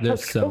great Alaska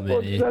There's so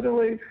many.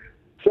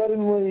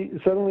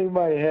 Suddenly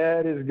my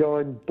head is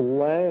going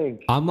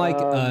blank. I'm like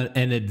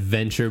an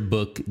adventure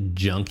book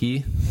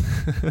junkie.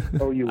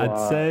 Oh, you are?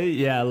 I'd say,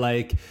 yeah,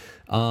 like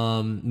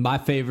my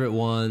favorite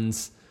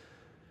ones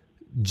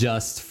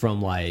just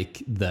from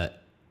like the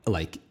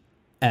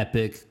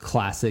epic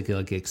classic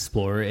like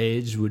explorer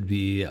age would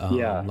be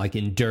like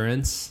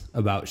Endurance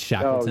about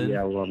Shackleton. Oh,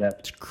 yeah, well,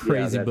 that's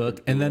crazy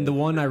book. And then the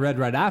one I read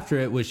right after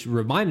it, which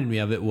reminded me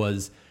of it,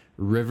 was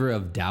River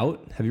of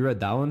Doubt. Have you read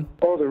that one?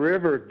 Oh, The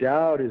River of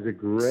Doubt is a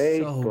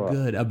great book. So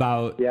good.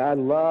 Yeah, I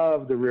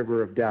love The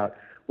River of Doubt.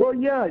 Well,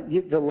 yeah,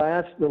 the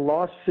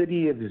Lost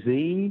City of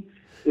Z,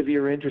 if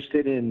you're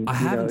interested in... I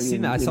haven't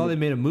seen that. I saw they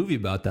made a movie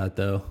about that,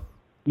 though.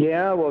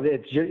 Yeah, well,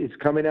 it's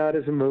coming out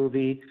as a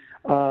movie.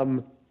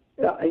 In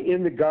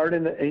the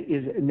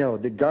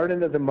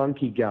Garden of the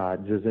Monkey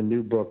Gods is a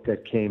new book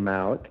that came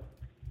out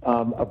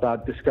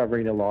about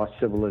discovering a lost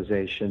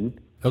civilization.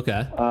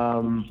 Okay.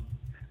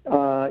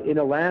 In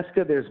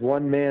Alaska, there's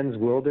One Man's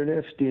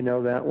Wilderness. Do you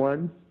know that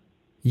one?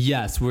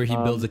 Yes, where he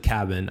builds a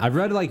cabin. I've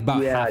read like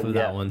about half of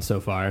that one so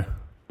far.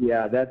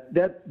 Yeah, that's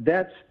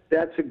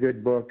a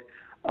good book.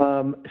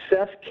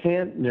 Seth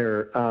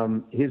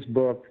Kantner, his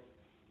book,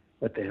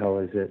 what the hell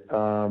is it?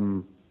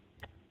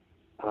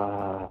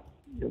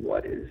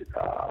 What is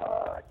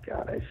God,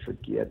 I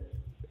forget.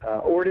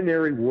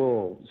 Ordinary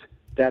Wolves.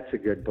 That's a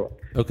good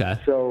book. Okay.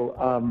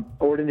 So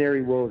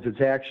Ordinary Wolves,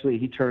 it's actually,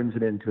 he turns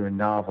it into a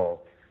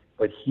novel.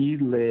 But he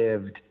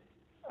lived,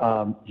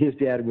 his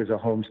dad was a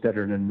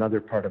homesteader in another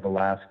part of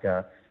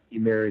Alaska. He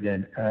married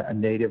a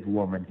native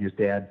woman, his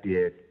dad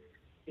did.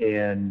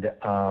 And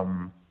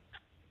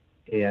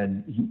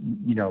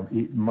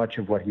much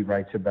of what he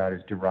writes about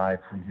is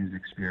derived from his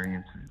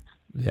experiences.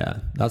 Yeah,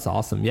 that's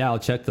awesome. Yeah, I'll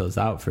check those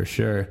out for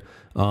sure.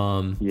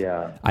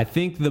 I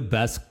think the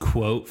best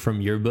quote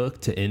from your book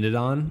to end it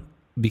on,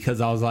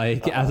 because I was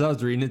like, as I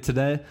was reading it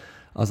today,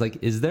 I was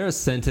like, is there a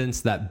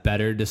sentence that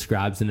better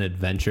describes an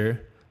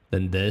adventure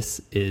than this?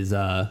 Is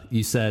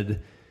you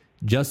said,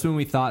 just when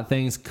we thought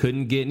things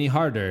couldn't get any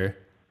harder,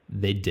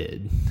 they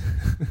did.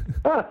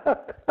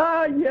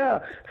 Yeah,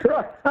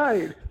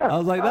 right. I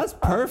was like, that's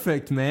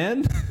perfect,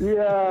 man.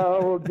 Yeah,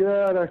 well,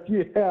 good.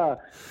 Yeah.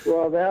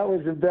 Well, that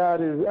was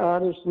about as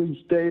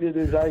honestly stated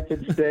as I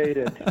could state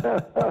it.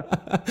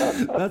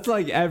 That's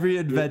like every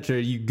adventure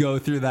you go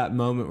through that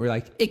moment where you're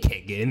like, it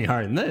can't get any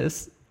harder than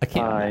this. I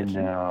can't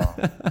imagine.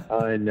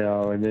 I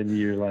know. And then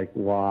you're like,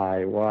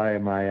 why? Why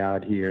am I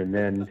out here? And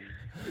then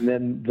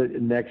the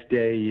next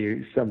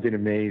day, something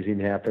amazing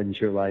happens.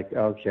 You're like,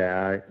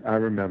 okay, I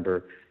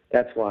remember.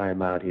 That's why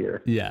I'm out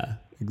here. Yeah,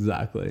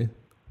 exactly.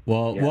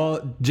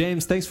 Well,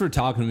 James, thanks for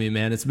talking to me,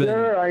 man. It's been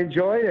sure. I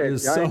enjoyed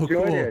it. I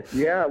enjoyed it.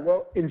 Yeah.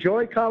 Well,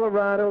 enjoy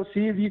Colorado.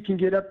 See if you can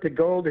get up to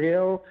Gold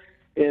Hill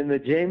and the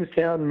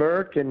Jamestown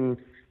Merc, and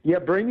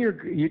bring your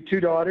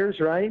two daughters,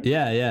 right?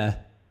 Yeah.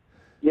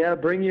 Yeah,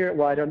 bring your.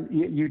 Well, I don't.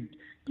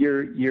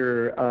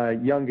 Your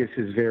youngest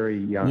is very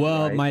young.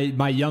 Well, right?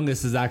 my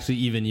youngest is actually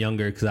even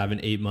younger because I have an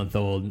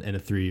 8-month-old and a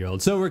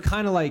 3-year-old. So we're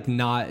kind of like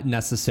not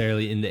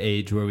necessarily in the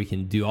age where we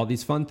can do all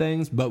these fun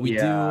things, but we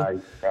do. Right.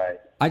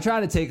 I try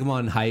to take them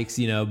on hikes,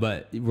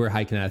 but we're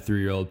hiking at a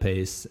 3-year-old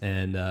pace,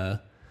 and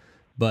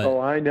but. Oh,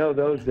 I know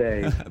those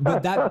days.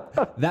 But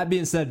that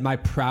being said, my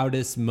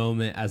proudest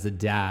moment as a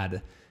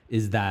dad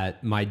is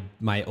that my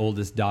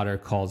oldest daughter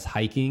calls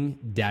hiking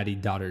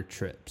daddy-daughter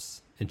trips.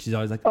 And she's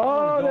always like,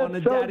 "Oh, go on a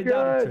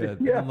daddy-daughter trip."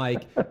 Yeah. And I'm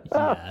like,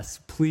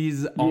 "Yes,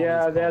 please."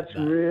 Yeah, that's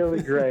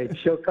really great.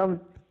 She'll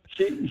come.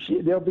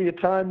 There'll be a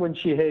time when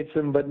she hates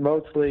him, but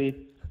mostly,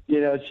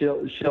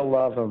 she'll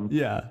love him.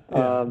 Yeah.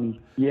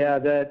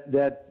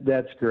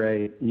 That's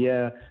great.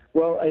 Yeah.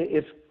 Well,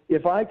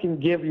 if I can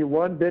give you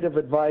one bit of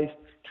advice,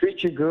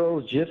 treat your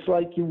girls just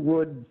like you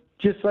would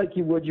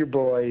your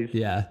boys.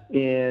 Yeah.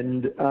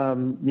 And,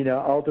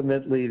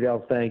 ultimately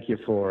they'll thank you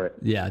for it.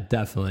 Yeah,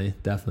 definitely.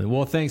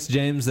 Well, thanks,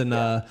 James. And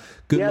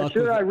good luck. Yeah,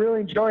 sure. I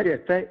really enjoyed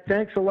it.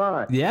 Thanks a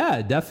lot.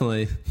 Yeah,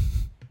 definitely.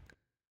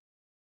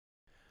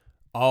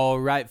 All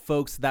right,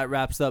 folks, that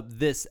wraps up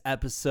this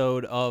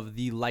episode of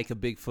the Like a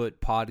Bigfoot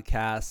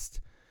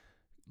podcast.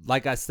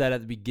 Like I said at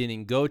the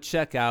beginning, go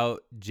check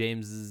out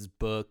James's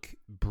book,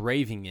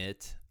 Braving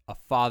It, A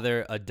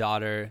Father, a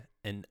Daughter,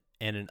 and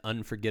an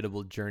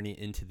Unforgettable Journey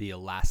into the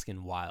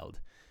Alaskan Wild.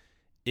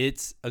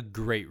 It's a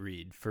great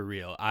read, for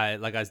real.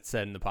 Like I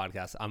said in the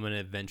podcast, I'm an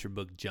adventure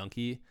book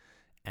junkie,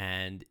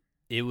 and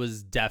it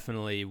was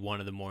definitely one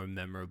of the more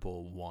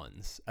memorable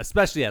ones,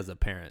 especially as a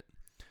parent.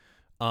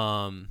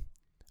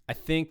 I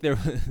think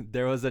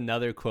there was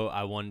another quote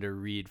I wanted to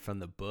read from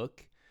the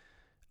book,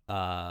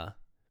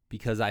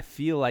 because I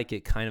feel like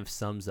it kind of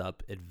sums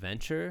up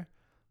adventure,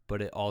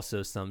 but it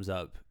also sums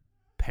up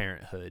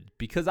parenthood.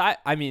 Because I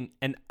mean,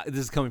 and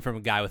this is coming from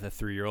a guy with a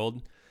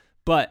 3-year-old,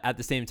 but at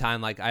the same time,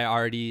 like, I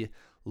already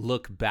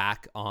look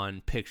back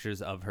on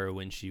pictures of her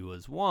when she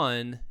was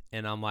 1,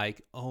 and I'm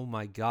like, oh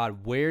my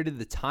God, where did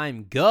the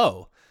time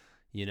go?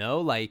 You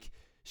know, like,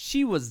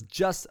 she was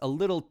just a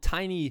little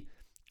tiny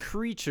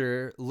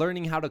creature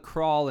learning how to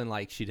crawl, and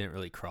like, she didn't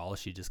really crawl.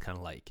 She just kind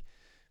of like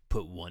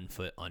put one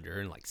foot under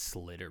and like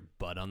slid her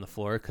butt on the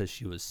floor because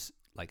she was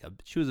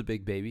a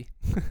big baby.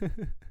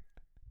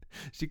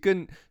 She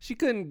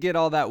couldn't get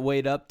all that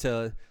weight up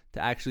to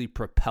actually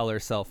propel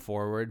herself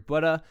forward.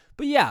 But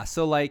yeah,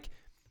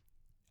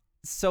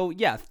 so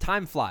yeah,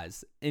 time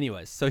flies.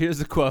 Anyways, so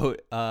here's a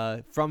quote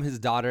from his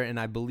daughter, and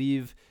I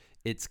believe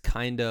it's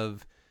kind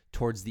of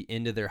towards the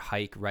end of their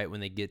hike, right when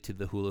they get to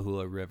the Hula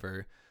Hula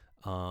River.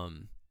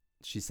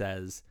 She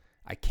says,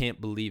 "I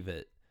can't believe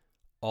it.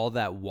 All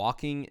that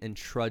walking and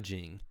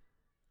trudging.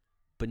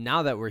 But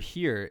now that we're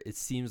here, it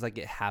seems like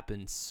it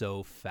happened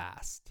so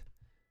fast."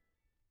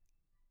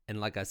 And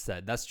like I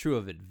said, that's true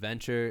of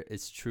adventure.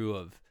 It's true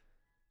of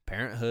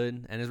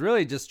parenthood. And it's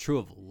really just true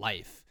of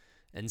life.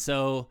 And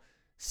so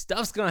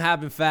stuff's going to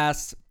happen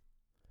fast.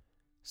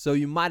 So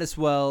you might as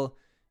well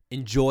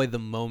enjoy the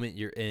moment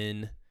you're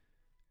in.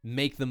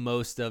 Make the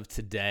most of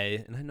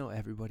today. And I know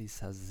everybody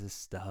says this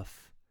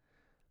stuff,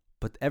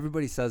 but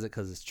everybody says it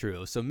because it's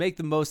true. So make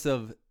the most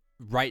of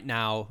right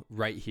now,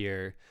 right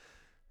here.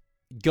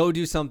 Go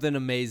do something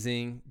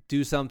amazing.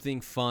 Do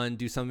something fun.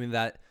 Do something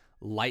that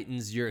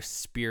lightens your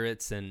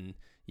spirits and,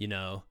 you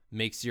know,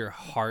 makes your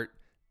heart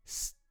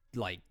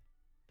like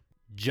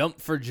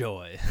jump for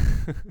joy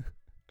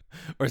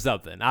or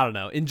something. I don't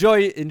know.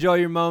 Enjoy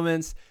your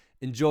moments.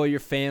 Enjoy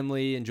your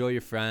family. Enjoy your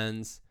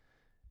friends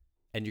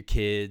and your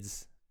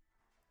kids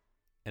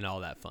and all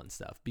that fun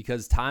stuff,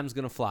 because time's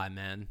going to fly,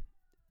 man.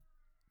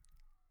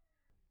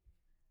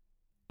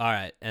 All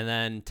right, and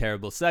then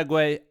terrible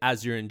segue.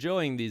 As you're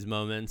enjoying these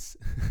moments,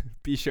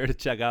 be sure to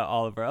check out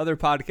all of our other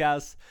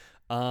podcasts.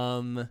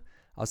 I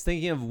was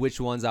thinking of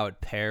which ones I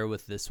would pair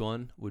with this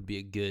one would be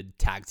a good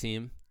tag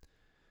team.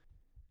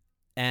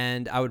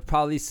 And I would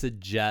probably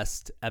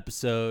suggest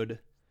episode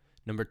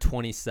number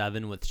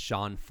 27 with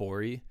Sean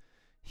Forey.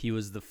 He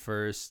was the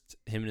first,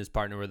 him and his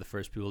partner were the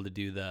first people to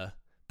do the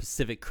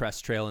Pacific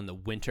Crest Trail in the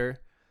winter.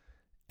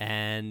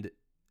 And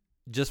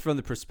just from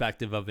the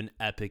perspective of an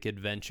epic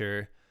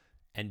adventure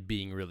and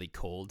being really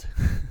cold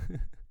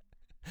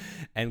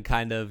and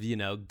kind of, you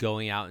know,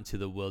 going out into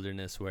the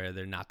wilderness where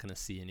they're not going to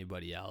see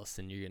anybody else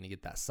and you're going to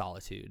get that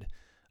solitude.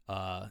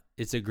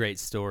 It's a great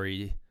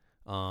story.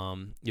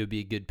 It would be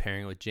a good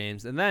pairing with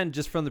James. And then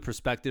just from the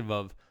perspective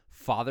of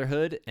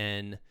fatherhood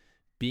and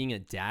being a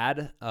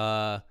dad,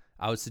 I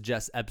would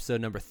suggest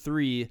episode number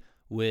 3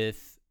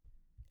 with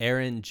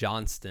Aaron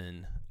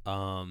Johnston,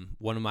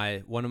 one of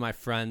my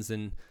friends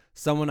and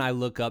someone I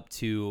look up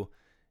to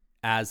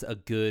as a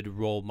good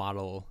role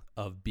model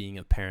of being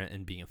a parent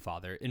and being a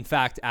father. In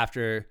fact,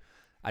 after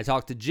I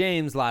talked to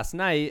James last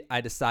night,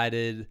 I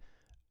decided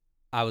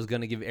I was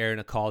going to give Aaron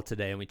a call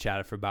today, and we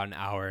chatted for about an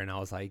hour, and I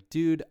was like,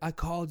 dude, I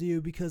called you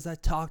because I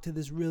talked to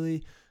this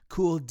really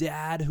cool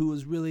dad who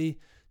was really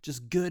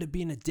just good at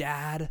being a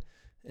dad,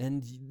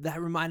 and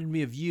that reminded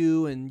me of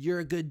you, and you're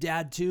a good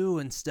dad too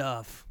and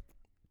stuff.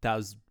 That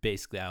was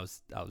basically, I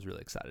was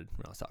really excited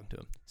when I was talking to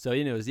him. So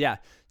anyways, yeah,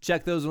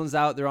 check those ones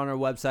out. They're on our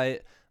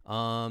website.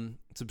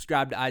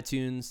 Subscribe to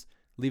iTunes,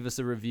 leave us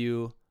a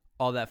review,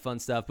 all that fun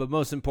stuff. But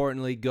most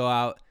importantly, go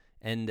out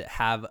and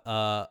have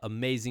an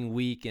amazing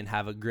week and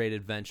have a great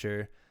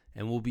adventure.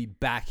 And we'll be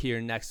back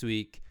here next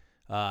week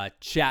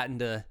chatting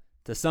to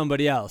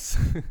somebody else.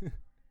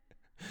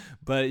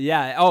 But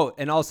yeah, oh,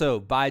 and also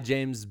buy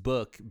James'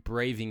 book,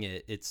 Braving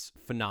It. It's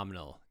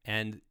phenomenal.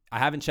 And I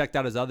haven't checked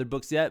out his other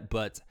books yet,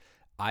 but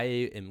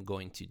I am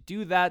going to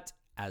do that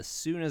as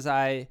soon as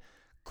I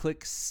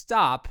click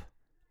stop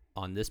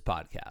on this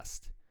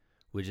podcast,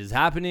 which is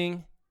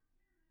happening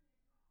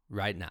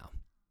right now.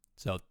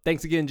 So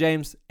thanks again,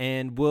 James,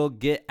 and we'll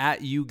get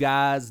at you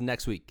guys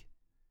next week.